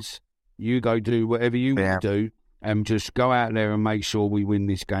your hands. You go do whatever you want to do. and just go out there and make sure we win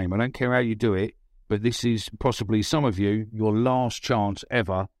this game. I don't care how you do it, but this is possibly, some of you, your last chance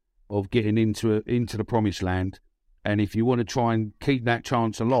ever of getting into the promised land. And if you want to try and keep that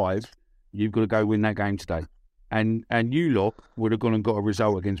chance alive, you've got to go win that game today. And you lot would have gone and got a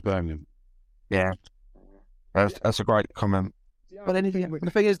result against Birmingham. Yeah, that's a great comment. But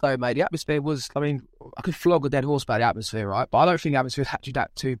the thing is, though, mate, the atmosphere was, I mean, I could flog a dead horse about the atmosphere, right? But I don't think the atmosphere was actually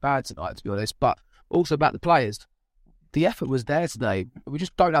that too bad tonight, to be honest. But also about the players. The effort was there today. We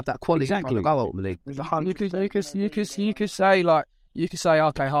just don't have that quality. Exactly. To go ultimately. You could say,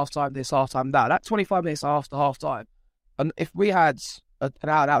 okay, half-time this, half-time that. That's 25 minutes after half-time. And if we had an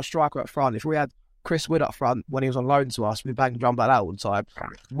out-and-out striker up front, if we had Chris Wood up front when he was on loan to us, we bang drum like that all the time,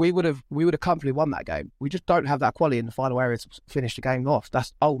 we would have comfortably won that game. We just don't have that quality in the final area to finish the game off.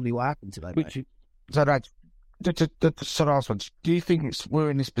 That's only what happened today. So the last one, do you think we're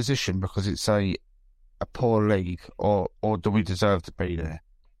in this position because it's a poor league, or do we deserve to be there?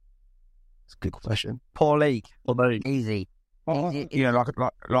 It's a good question. Poor league. Easy. Yeah, like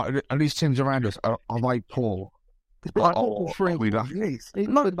at least teams around us are they poor? You know the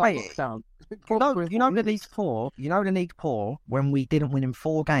league's poor. You know the league's poor when we didn't win in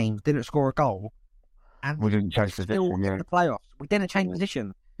 4 games, didn't score a goal, and we didn't change position. In the playoffs, we didn't change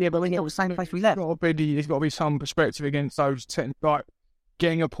position. Yeah, but we're still the same place we left. There's got to be some perspective against those. Like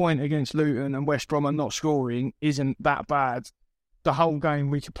getting a point against Luton and West Brom and not scoring isn't that bad. The whole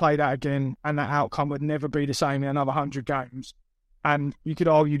game, we could play that again, and that outcome would never be the same in another 100 games. And you could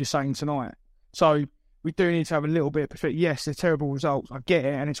argue the same tonight. So we do need to have a little bit of perfect. Yes, they're terrible results. I get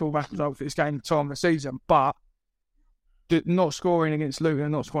it, and it's all about results for this game at the time of the season. But not scoring against Luton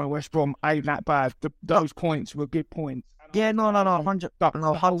and not scoring West Brom ain't that bad. Those points were good points. Yeah, no, 100.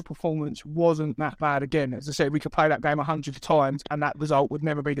 The whole performance wasn't that bad again. As I said, we could play that game 100 times, and that result would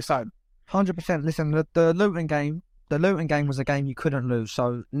never be the same. 100%. Listen, the Luton game. The Luton game was a game you couldn't lose.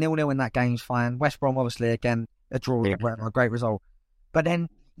 So 0-0 in that game's fine. West Brom, obviously, again, a draw, a great result. But then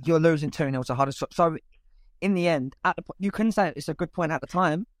you're losing 2-0 to Huddersfield. So in the end, you couldn't say it's a good point at the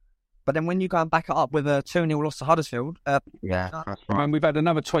time, but then when you go and back it up with a 2-0 loss to Huddersfield... that's right. And we've had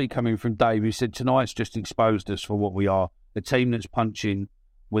another tweet coming from Dave who said, tonight's just exposed us for what we are, a team that's punching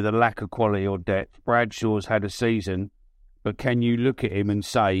with a lack of quality or depth. Bradshaw's had a season, but can you look at him and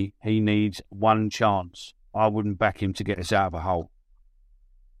say he needs one chance? I wouldn't back him to get us out of a hole.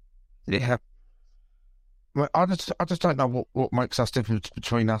 Yeah. Well, I just don't know what makes us different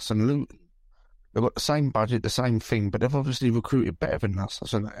between us and Luton. They've got the same budget, the same thing, but they've obviously recruited better than us.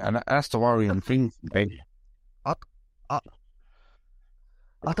 And that's the worrying thing. I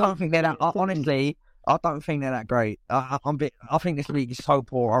don't think they're that... Honestly, I don't think they're that great. I think this league is so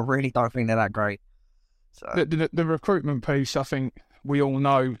poor. I really don't think they're that great. So. The recruitment piece, I think we all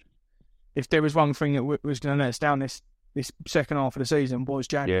know, if there was one thing that was going to let us down this second half of the season was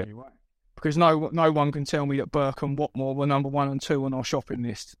January, right? Because no one can tell me that Burke and Watmore were number 1 and 2 on our shopping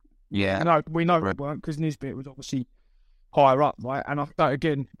list. Yeah. No, we know they weren't, because Nisbet was obviously higher up, right? And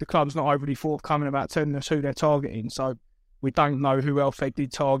again, the club's not overly forthcoming about telling us who they're targeting, so we don't know who else they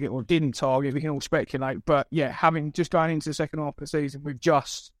did target or didn't target. We can all speculate. But yeah, going into the second half of the season with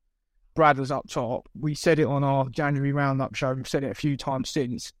just Bradlers up top, we said it on our January roundup show, we've said it a few times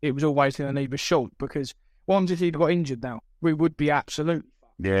since, it was always going to leave us short, because what if he got injured now? We would be absolutely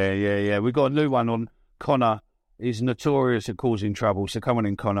fucked. Yeah. We've got a new one on. Connor is notorious at causing trouble, so come on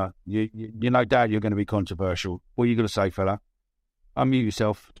in, Connor. You no doubt you're going to be controversial. What are you going to say, fella? Unmute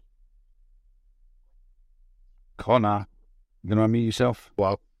yourself. Connor, you going to unmute yourself?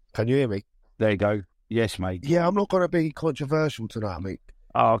 Well, can you hear me? There you go. Yes, mate. Yeah, I'm not going to be controversial tonight, mate.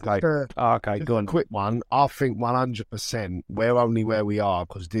 Oh, okay. Go on. A quick one. I think 100% we're only where we are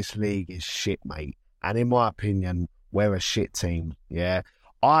because this league is shit, mate. And in my opinion, we're a shit team, yeah?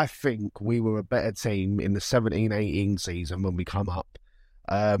 I think we were a better team in the 17-18 season when we come up.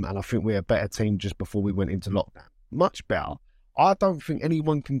 And I think we're a better team just before we went into lockdown. Much better. I don't think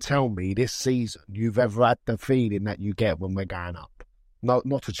anyone can tell me this season you've ever had the feeling that you get when we're going up. No,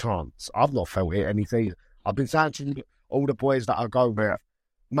 not a chance. I've not felt it any season. I've been saying to all the boys that I go with,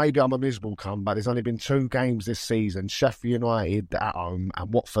 maybe I'm a miserable cunt, but there's only been 2 games this season, Sheffield United at home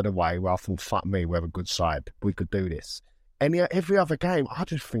and Watford away, where I thought, fuck me, we're a good side. We could do this. And every other game, I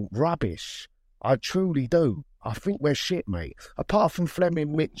just think rubbish. I truly do. I think we're shit, mate. Apart from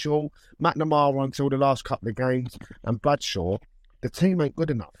Fleming, Mitchell, McNamara until the last couple of games, and Bradshaw, the team ain't good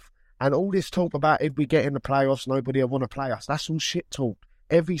enough. And all this talk about if we get in the playoffs, nobody will want to play us. That's all shit talk.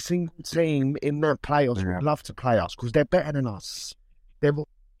 Every single team in that playoffs would love to play us because they're better than us.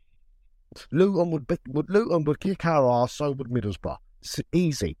 Luton would kick our ass, so would Middlesbrough. It's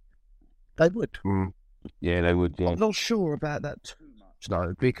easy. They would. Yeah, they would. Yeah. I'm not sure about that too much,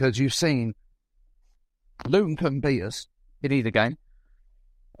 though, because you've seen Luton couldn't beat us in either game.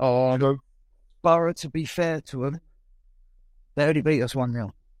 Borough, to be fair to them, they only beat us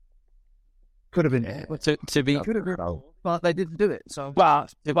 1-0. Could have been. Could have been, but they didn't do it. So,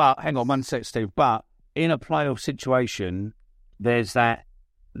 but hang on 1 sec, Steve. But in a playoff situation, there's that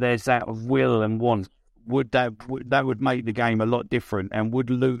will and want. That would make the game a lot different? And would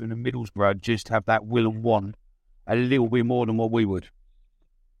Luton and Middlesbrough just have that will and want a little bit more than what we would?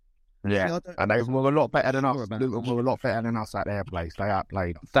 Yeah, and they were a lot better than us. Luton were a lot better than us at their place. They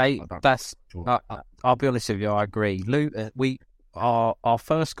outplayed. I'll be honest with you. I agree. Luton, our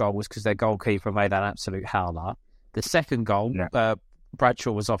first goal was because their goalkeeper made an absolute howler. The second goal,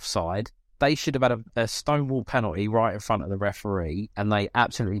 Bradshaw was offside. They should have had a stonewall penalty right in front of the referee, and they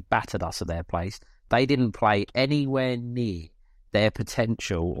absolutely battered us at their place. They didn't play anywhere near their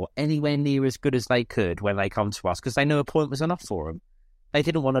potential or anywhere near as good as they could when they come to us because they knew a point was enough for them. They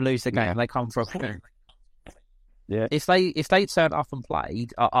didn't want to lose the game. Yeah. They come for a point. Yeah. If they turned up and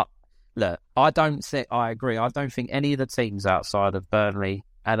played, look, I agree. I don't think any of the teams outside of Burnley,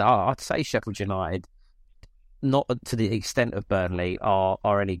 and I'd say Sheffield United, not to the extent of Burnley,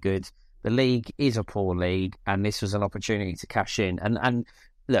 are any good. The league is a poor league, and this was an opportunity to cash in. And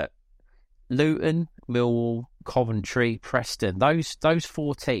look, Luton, Millwall, Coventry, Preston, those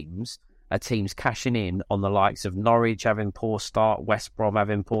 4 teams are teams cashing in on the likes of Norwich having poor start, West Brom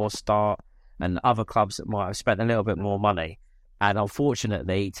having poor start, and other clubs that might have spent a little bit more money. And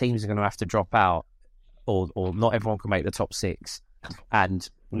unfortunately, teams are going to have to drop out, or not everyone can make the top 6. And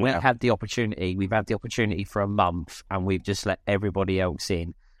we've had the opportunity for a month, and we've just let everybody else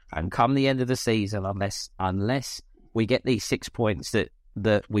in. And come the end of the season, unless we get these 6 points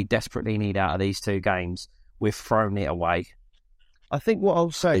that we desperately need out of these 2 games, we've thrown it away. I think what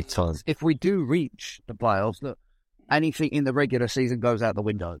I'll say is, if we do reach the playoffs, look, anything in the regular season goes out the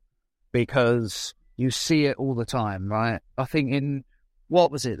window because you see it all the time, right? I think in, what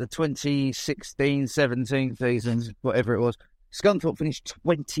was it, the 2016-17 season, whatever it was, Scunthorpe finished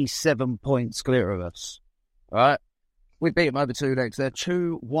 27 points clear of us, right? We beat them over 2 legs. They're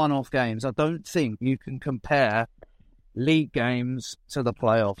 2 one-off games. I don't think you can compare league games to the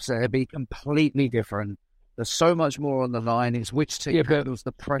playoffs. They'll be completely different. There's so much more on the line. It's which team handles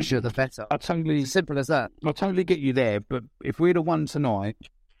the pressure the better. Simple as that. I totally get you there, but if we'd have won tonight,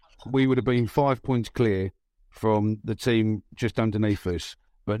 we would have been 5 points clear from the team just underneath us.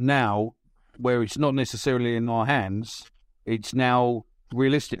 But now, where it's not necessarily in our hands, it's now,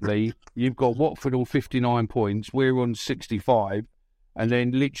 realistically, you've got Watford on 59 points, we're on 65, and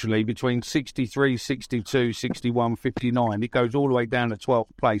then literally between 63, 62, 61, 59, it goes all the way down to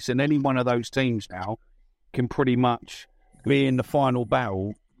 12th place. And any one of those teams now can pretty much be in the final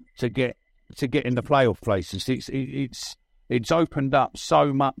battle to get in the playoff places. It's opened up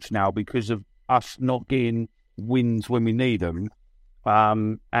so much now because of us not getting wins when we need them,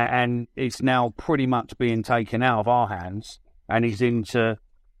 and it's now pretty much being taken out of our hands and is into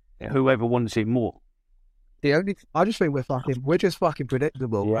whoever wants it more. I just think we're just fucking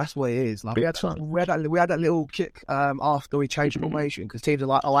predictable. Yeah. That's what it is. Like we had that little kick after we changed formation because teams are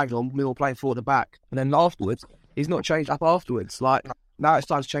like, oh, hang on, we'll play for the back, and then afterwards he's not changed up afterwards. Like now it's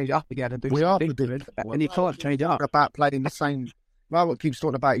time to change it up again and do. We are doing, and you can't change it up about playing the same. Well, what keeps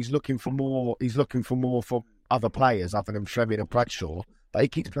talking about he's looking for more. He's looking for more from other players other than Fleming and Bradshaw, but he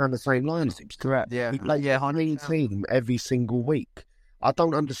keeps playing the same lines. Correct. Yeah. He plays the team every single week. I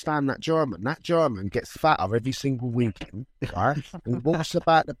don't understand that German. That German gets fatter every single weekend, right? He walks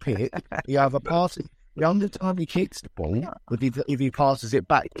about the pit. He either passes. The only time he kicks the ball, if he passes it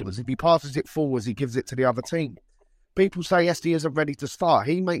backwards, if he passes it forwards, he gives it to the other team. People say SD isn't ready to start.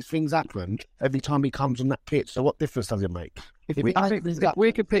 He makes things happen every time he comes on that pitch. So what difference does it make? If we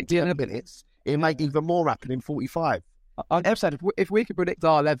could pick the minutes, it make even more happen in 45. I've said if we could predict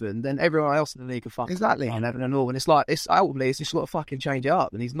our 11, then everyone else in the league could fucking exactly 11 and all. And it's like outwardly, it's just got to fucking change it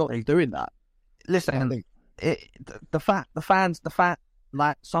up, and he's not doing that. Listen, the fans,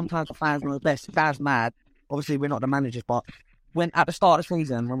 like sometimes the fans are the best. The fans mad. Obviously, we're not the managers, but when at the start of the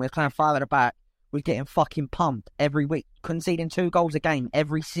season, when we were playing 5 at the back, we're getting fucking pumped every week, conceding 2 goals a game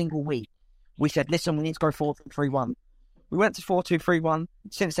every single week. We said, listen, we need to go 4-3-1. We went to 4-2-3-1.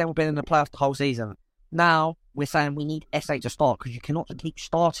 Since then, we've been in the playoffs the whole season. Now we're saying we need SA to start because you cannot keep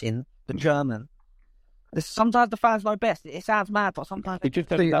starting the German. Sometimes the fans know best. It sounds mad, but sometimes I think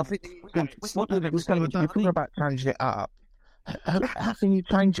we're talking about changing it up. How can you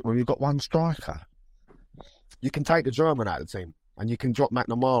change it when you've got one striker? You can take the German out of the team and you can drop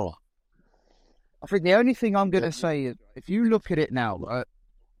McNamara. I think the only thing I'm going to say is, if you look at it now, right,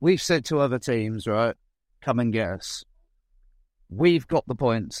 we've said to other teams, right, come and get us. We've got the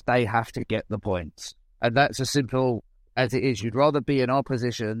points. They have to get the points. And that's as simple as it is. You'd rather be in our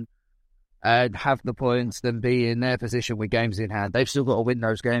position and have the points than be in their position with games in hand. They've still got to win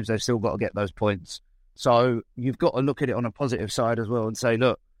those games. They've still got to get those points. So you've got to look at it on a positive side as well and say,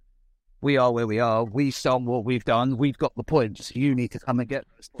 look, we are where we are. We've done what we've done. We've got the points. You need to come and get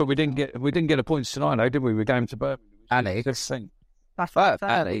those. But we didn't get the points tonight, though, did we? We came to Birmingham. Alex, That's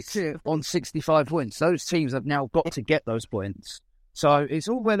Alex on 65 points. Those teams have now got to get those points. So it's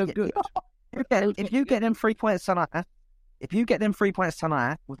all well and good. If you get them 3 points tonight,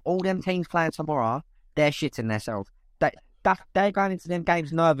 with all them teams playing tomorrow, they're shitting themselves. They're going into them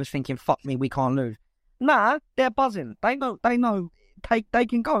games nervous, thinking, "Fuck me, we can't lose." Nah, they're buzzing. They know. They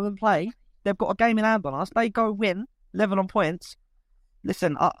can go and play. They've got a game in hand on us. They go win, level on points.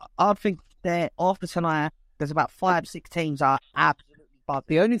 Listen, I think that after tonight, there's about 5-6 teams that are absolutely buzzing.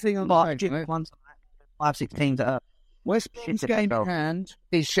 The only thing I'm saying, 5-6 teams that are. West Brom's game in hand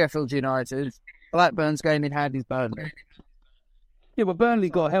is Sheffield United. Blackburn's game in hand is Burnley. Yeah, but Burnley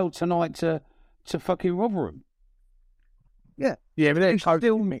got held tonight to fucking Rotherham. Yeah, but they're you've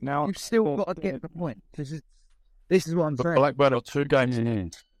still now. You've still got to get the point. This is what I'm saying. Blackburn got 2 games in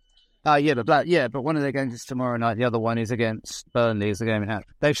hand. But one of their games is tomorrow night. The other one is against Burnley. Is the game in hand.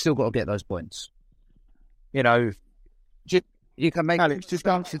 They've still got to get those points. You know, you can make Alex just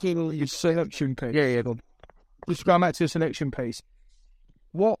go to your selection piece. Yeah, go on. Just going back to the selection piece.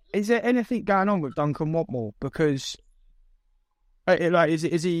 What is there anything going on with Duncan Watmore? Because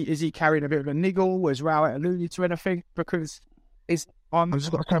is he carrying a bit of a niggle? Was Rowett alluded to anything? Because I'm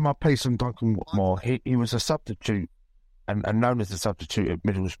just going to play my piece on Duncan Watmore. He was a substitute and known as a substitute at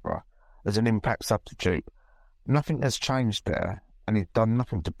Middlesbrough as an impact substitute. Nothing has changed there, and he's done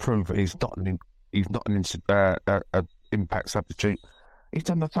nothing to prove that he's not an impact substitute. He's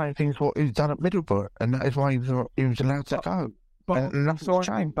done the same things what he's done at Middlesbrough, and that is why he was allowed to go. But nothing's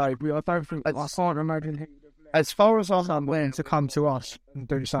changed, baby. I don't think I can't imagine him. As far as I'm aware, to come to us and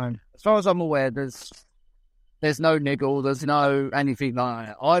do the same. As far as I'm aware, there's no niggle, there's no anything like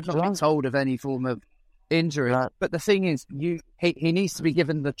that. I've not been told of any form of injury. But the thing is, he needs to be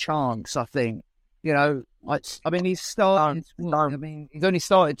given the chance. I think, you know, I mean, he's started. He's only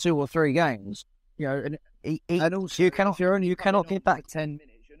started 2 or 3 games. You know, and also you cannot get back 10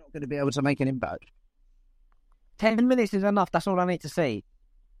 minutes. You're not going to be able to make an impact. 10 minutes is enough. That's all I need to see.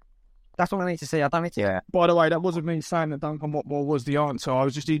 I don't need to. Yeah. By the way, that wasn't me saying that Duncan Watmore was the answer. I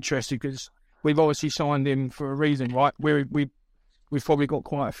was just interested because we've obviously signed him for a reason, right? We've probably got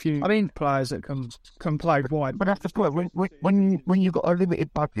quite a few. Players that can play wide. But that's the point. When you've got a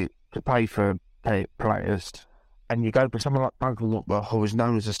limited budget to pay for players, and you go for someone like Duncan Watmore, who was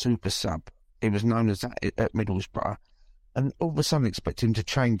known as a super sub, he was known as that at Middlesbrough, and all of a sudden expect him to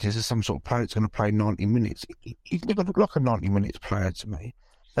change as some sort of player that's going to play 90 minutes. He's never looked like a 90 minutes player to me.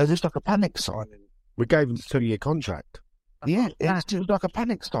 It's just like a panic signing. We gave him a 2-year contract. Yeah, it's just like a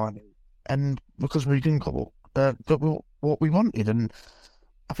panic signing, and because we didn't get what we wanted, and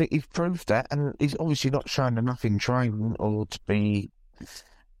I think he's proved that, and he's obviously not shown enough in training or to be,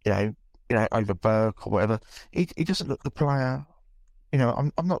 you know, over Burke or whatever. He doesn't look the player. You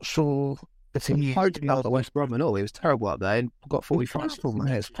know, I'm not sure. He didn't know the West Brom at all. He was terrible up there and got 45 for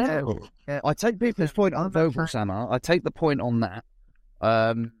me. It's terrible. Yeah, I take people's point on Vogel, Sammer. I take the point on that.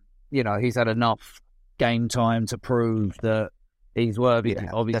 You know, he's had enough game time to prove that he's worthy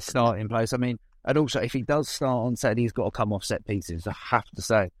of his starting place. I mean, and also if he does start on Saturday, he's got to come off set pieces. I have to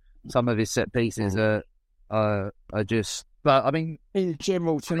say, some of his set pieces are just. But I mean, in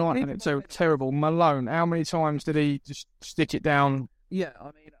general tonight, and it's so terrible. Malone, how many times did he just stick it down? Yeah, I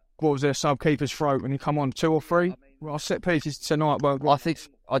mean, what was their sub-keeper's throat when he come on 2 or 3? Our set pieces tonight. Well,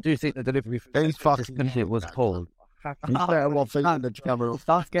 I do think the delivery for it was poor. I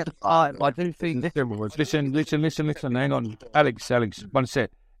do think. Listen. Hang on, Alex. 1 sec.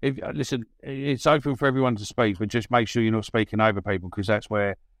 Listen, it's open for everyone to speak, but just make sure you're not speaking over people because that's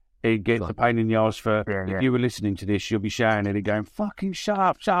where it gets a pain in the arse for. If you were listening to this, you'll be shouting at it, going "fucking shut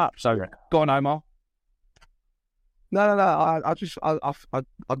up." So go on, Omar. No. I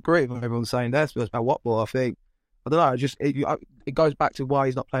agree with what everyone's saying there. About Watmore, I think. I don't know. It goes back to why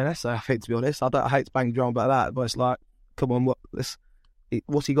he's not playing Essay. I think, to be honest, I hate to bang drum about that, but it's like, come on,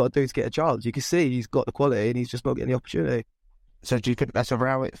 what's he got to do to get a chance? You can see he's got the quality, and he's just not getting the opportunity. So, do you think that's a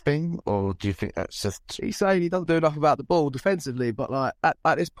Rowett thing, or do you think that's just? He's saying he doesn't do enough about the ball defensively, but like at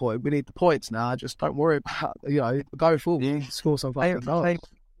this point, we need the points now. Just don't worry about going forward. We need to score some fucking goals.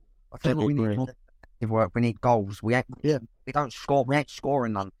 I think we need more work. We need goals. We don't score. We ain't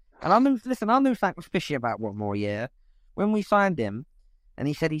scoring none. And I knew something was fishy about Watmore. Yeah, when we signed him, and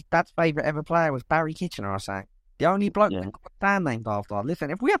he said his dad's favourite ever player was Barry Kitchener or something. The only bloke that got a stand named after. Listen,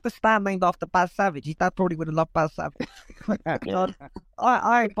 if we had the stand named after Baz Savage, his dad probably would have loved Baz Savage. God,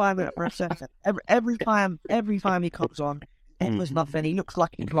 I ain't buying it for a second. Every time he comes on, it was nothing. He looks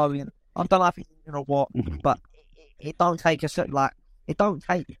like he's glowing. I don't know if he's in or what, but it don't take it don't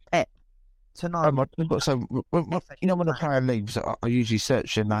take Pep to know. So when a player leaves, I usually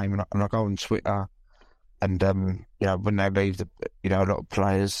search their name and I go on Twitter. And when they leave, a lot of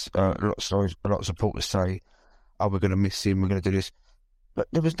players, a lot of supporters say, "Oh, we're going to miss him. We're going to do this." But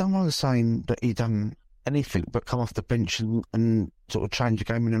there was no one saying that he done anything but come off the bench and sort of change the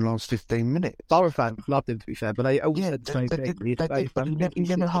game in the last 15 minutes. Borough fans loved him, to be fair, but they all said the same thing. He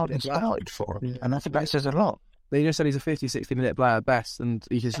never hardly started for him, and I think that says a lot. They just said he's a 50, 60-minute player at best, and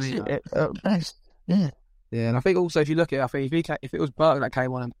you can see it at best. Yeah. Yeah, and I think also if you look at it, I think if it was Burke that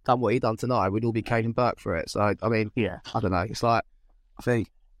came on and done what he done tonight, we'd all be caning Burke for it. So, I mean, I don't know. It's like, I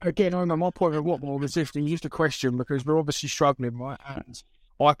think... Again, I know my point of Watmore was just a question because we're obviously struggling, right? And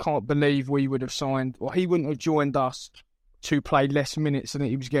I can't believe we would have signed, or he wouldn't have joined us to play less minutes than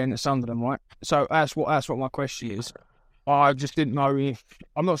he was getting at Sunderland, right? So that's what my question is. I just didn't know if...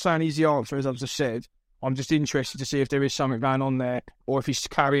 I'm not saying he's the answer, as I've just said. I'm just interested to see if there is something going on there, or if he's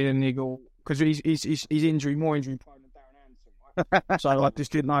carrying a niggle... Because he's more injury prone than Darren Anderson, right? So I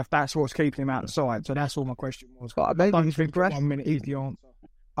just didn't know if that's what's keeping him out the side. So that's all my question was. But maybe he's been 1 minute is the answer.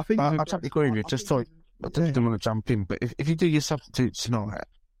 I totally agree with you. I didn't want to jump in, but if you do your substitutes tonight,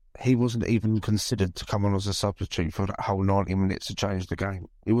 he wasn't even considered to come on as a substitute for that whole 90 minutes to change the game.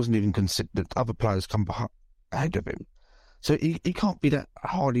 He wasn't even considered. Other players come ahead of him, so he can't be that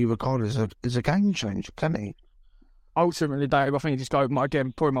highly regarded as a game changer, can he? Ultimately, Dave, I think it just goes,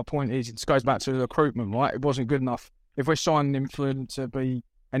 again, probably my point is, it just goes back to the recruitment, right? It wasn't good enough. If we're signing him to be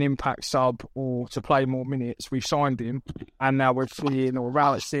an impact sub or to play more minutes, we've signed him, and now we're seeing, or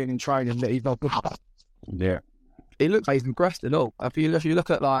Rowlett's seeing in training that he's not good enough. Yeah. He looks like he's progressed at all. If you look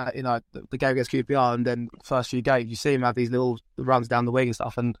at, like, the game against QPR and then the first few games, you see him have these little runs down the wing and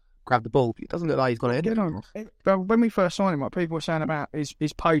stuff and grab the ball. It doesn't look like he's got it. But when we first signed him, people were saying about his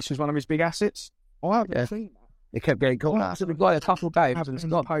pace was one of his big assets. I haven't seen that. He kept getting caught out. So we've got a couple of games and it's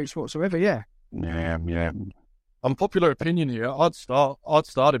not pace whatsoever, yeah. Yeah. Unpopular opinion here. I'd start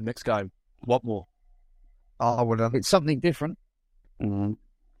him next game. What more? I would have. It's something different. Mm-hmm.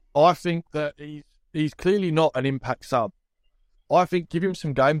 I think that he's clearly not an impact sub. I think give him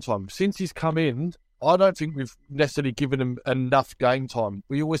some game time. Since he's come in, I don't think we've necessarily given him enough game time.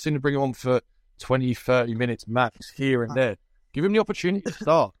 We always seem to bring him on for 20, 30 minutes max here and there. Give him the opportunity to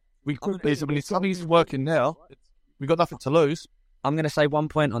start. It's something's working now. We've got nothing to lose. I'm going to say 1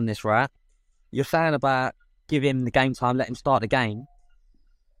 point on this, right? You're saying about give him the game time, let him start the game.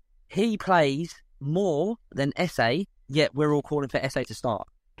 He plays more than SA, yet we're all calling for SA to start.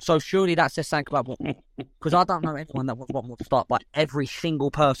 So surely that says something about Watmore. Because I don't know anyone that wants Watmore to start, but every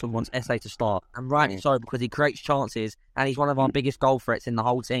single person wants SA to start. And rightly so, because he creates chances, and he's one of our biggest goal threats in the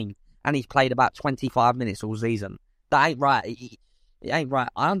whole team. And he's played about 25 minutes all season. That ain't right. It ain't right.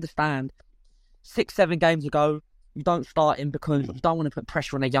 I understand 6-7 games ago, you don't start him because you don't want to put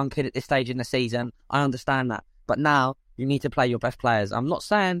pressure on a young kid at this stage in the season. I understand that. But now, you need to play your best players. I'm not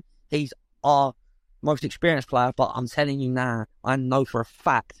saying he's our most experienced player, but I'm telling you now, I know for a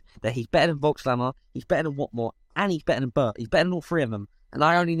fact that he's better than Volkswagen, he's better than Watmore, and he's better than Burt. He's better than all three of them. And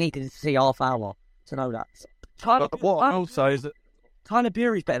I only needed to see half hour to know that. What I'll say is that Tyler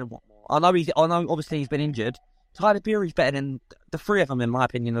Bury's better than Watmore. I know obviously he's been injured. Tyler Bury's better than the three of them, in my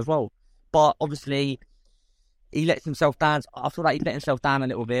opinion, as well. But obviously, he lets himself down. I feel like he let himself down a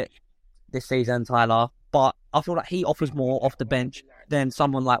little bit this season, Tyler. But I feel like he offers more off the bench than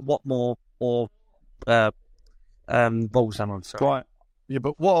someone like Watmore or Volkswagen. Right. Yeah,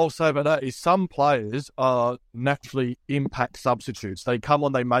 but what I'll say about that is some players are naturally impact substitutes. They come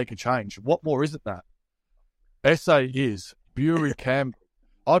on, they make a change. Watmore isn't that. SA is. Bury can.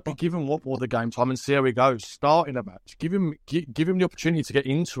 I'd be giving Watmore the game time and see how he goes. Start in a match. Give him the opportunity to get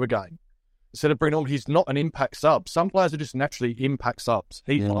into a game. Instead of bringing on, he's not an impact sub. Some players are just naturally impact subs.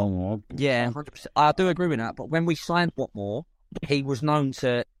 He's not. Yeah, 100%. I do agree with that. But when we signed Watmore, he was known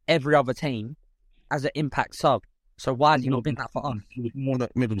to every other team as an impact sub. So why has he not been that for us? More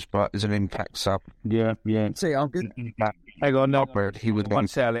like Middlesbrough is an impact sub. Yeah. See, I'm good. Hang on, no. He would One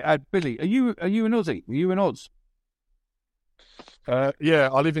Sally. Billy, are you an Aussie? Are you an Oz? Yeah,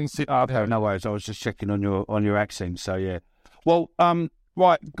 I live in Sydney. Okay, no worries. I was just checking on your accent. So yeah. Well,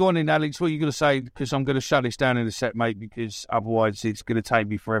 right, go on in, Alex. What are you going to say? Because I'm going to shut this down in a sec, mate. Because otherwise, it's going to take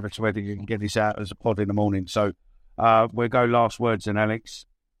me forever to edit and get this out as a pod in the morning. So we'll go last words then, Alex,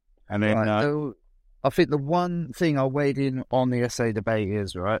 and then. Right, I think the one thing I weighed in on the SA debate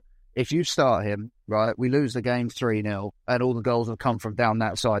is, right, if you start him, right, we lose the game 3-0 and all the goals have come from down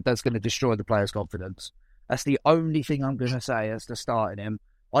that side, that's going to destroy the player's confidence. That's the only thing I'm going to say as to starting him.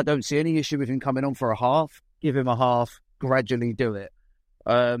 I don't see any issue with him coming on for a half. Give him a half, gradually do it.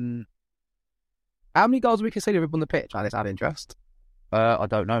 How many goals have we conceded on the pitch? Out of interest. I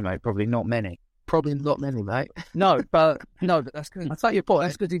don't know, mate. Probably not many. Probably not many, mate. No, but that's good. I take your point.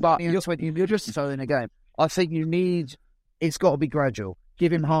 That's good. But you're just so in a game. I think it's got to be gradual.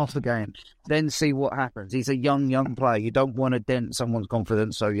 Give him half the game, then see what happens. He's a young player. You don't want to dent someone's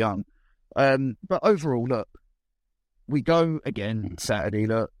confidence so young. But overall, look, we go again Saturday.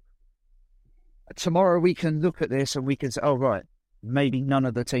 Look, tomorrow we can look at this and we can say, oh, right, maybe none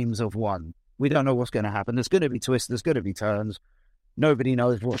of the teams have won. We don't know what's going to happen. There's going to be twists. There's going to be turns. Nobody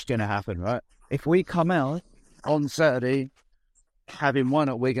knows what's going to happen, right? If we come out on Saturday having won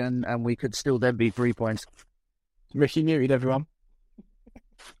at Wigan and we could still then be 3 points. Ricky muted everyone.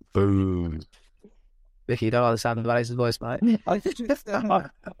 Boom. Ricky, you don't understand the Valleys' voice, mate.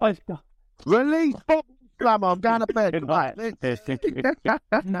 Release Bob Slammer, I'm going to bed.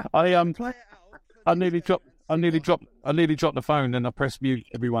 I nearly dropped the phone and I pressed mute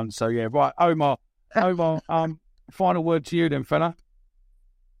everyone. So yeah, right, Omar, final word to you then, fella.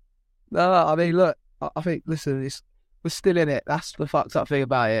 No, I mean, look, I think, listen, we're still in it. That's the fucked up thing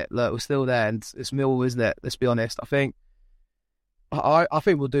about it. Look, we're still there, and it's Millwall, isn't it? Let's be honest. I think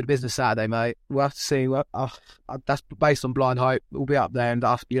we'll do the business Saturday, mate. We'll have to see. That's based on blind hope. We'll be up there, and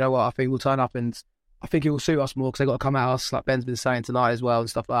you know what? I think we'll turn up, and I think it will suit us more because they've got to come at us, like Ben's been saying tonight as well, and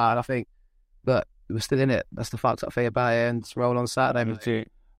stuff like that. And I think, but we're still in it. That's the fucked up thing about it, and roll on Saturday, mate.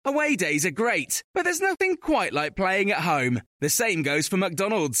 Away days are great, but there's nothing quite like playing at home. The same goes for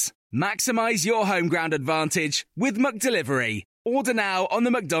McDonald's. Maximise your home ground advantage with McDelivery. Order now on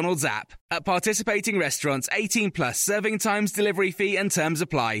the McDonald's app. At participating restaurants, 18 plus serving times, delivery fee and terms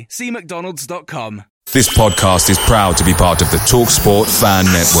apply. See mcdonalds.com. This podcast is proud to be part of the TalkSport Fan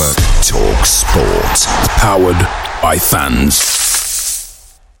Network. TalkSport. Powered by fans.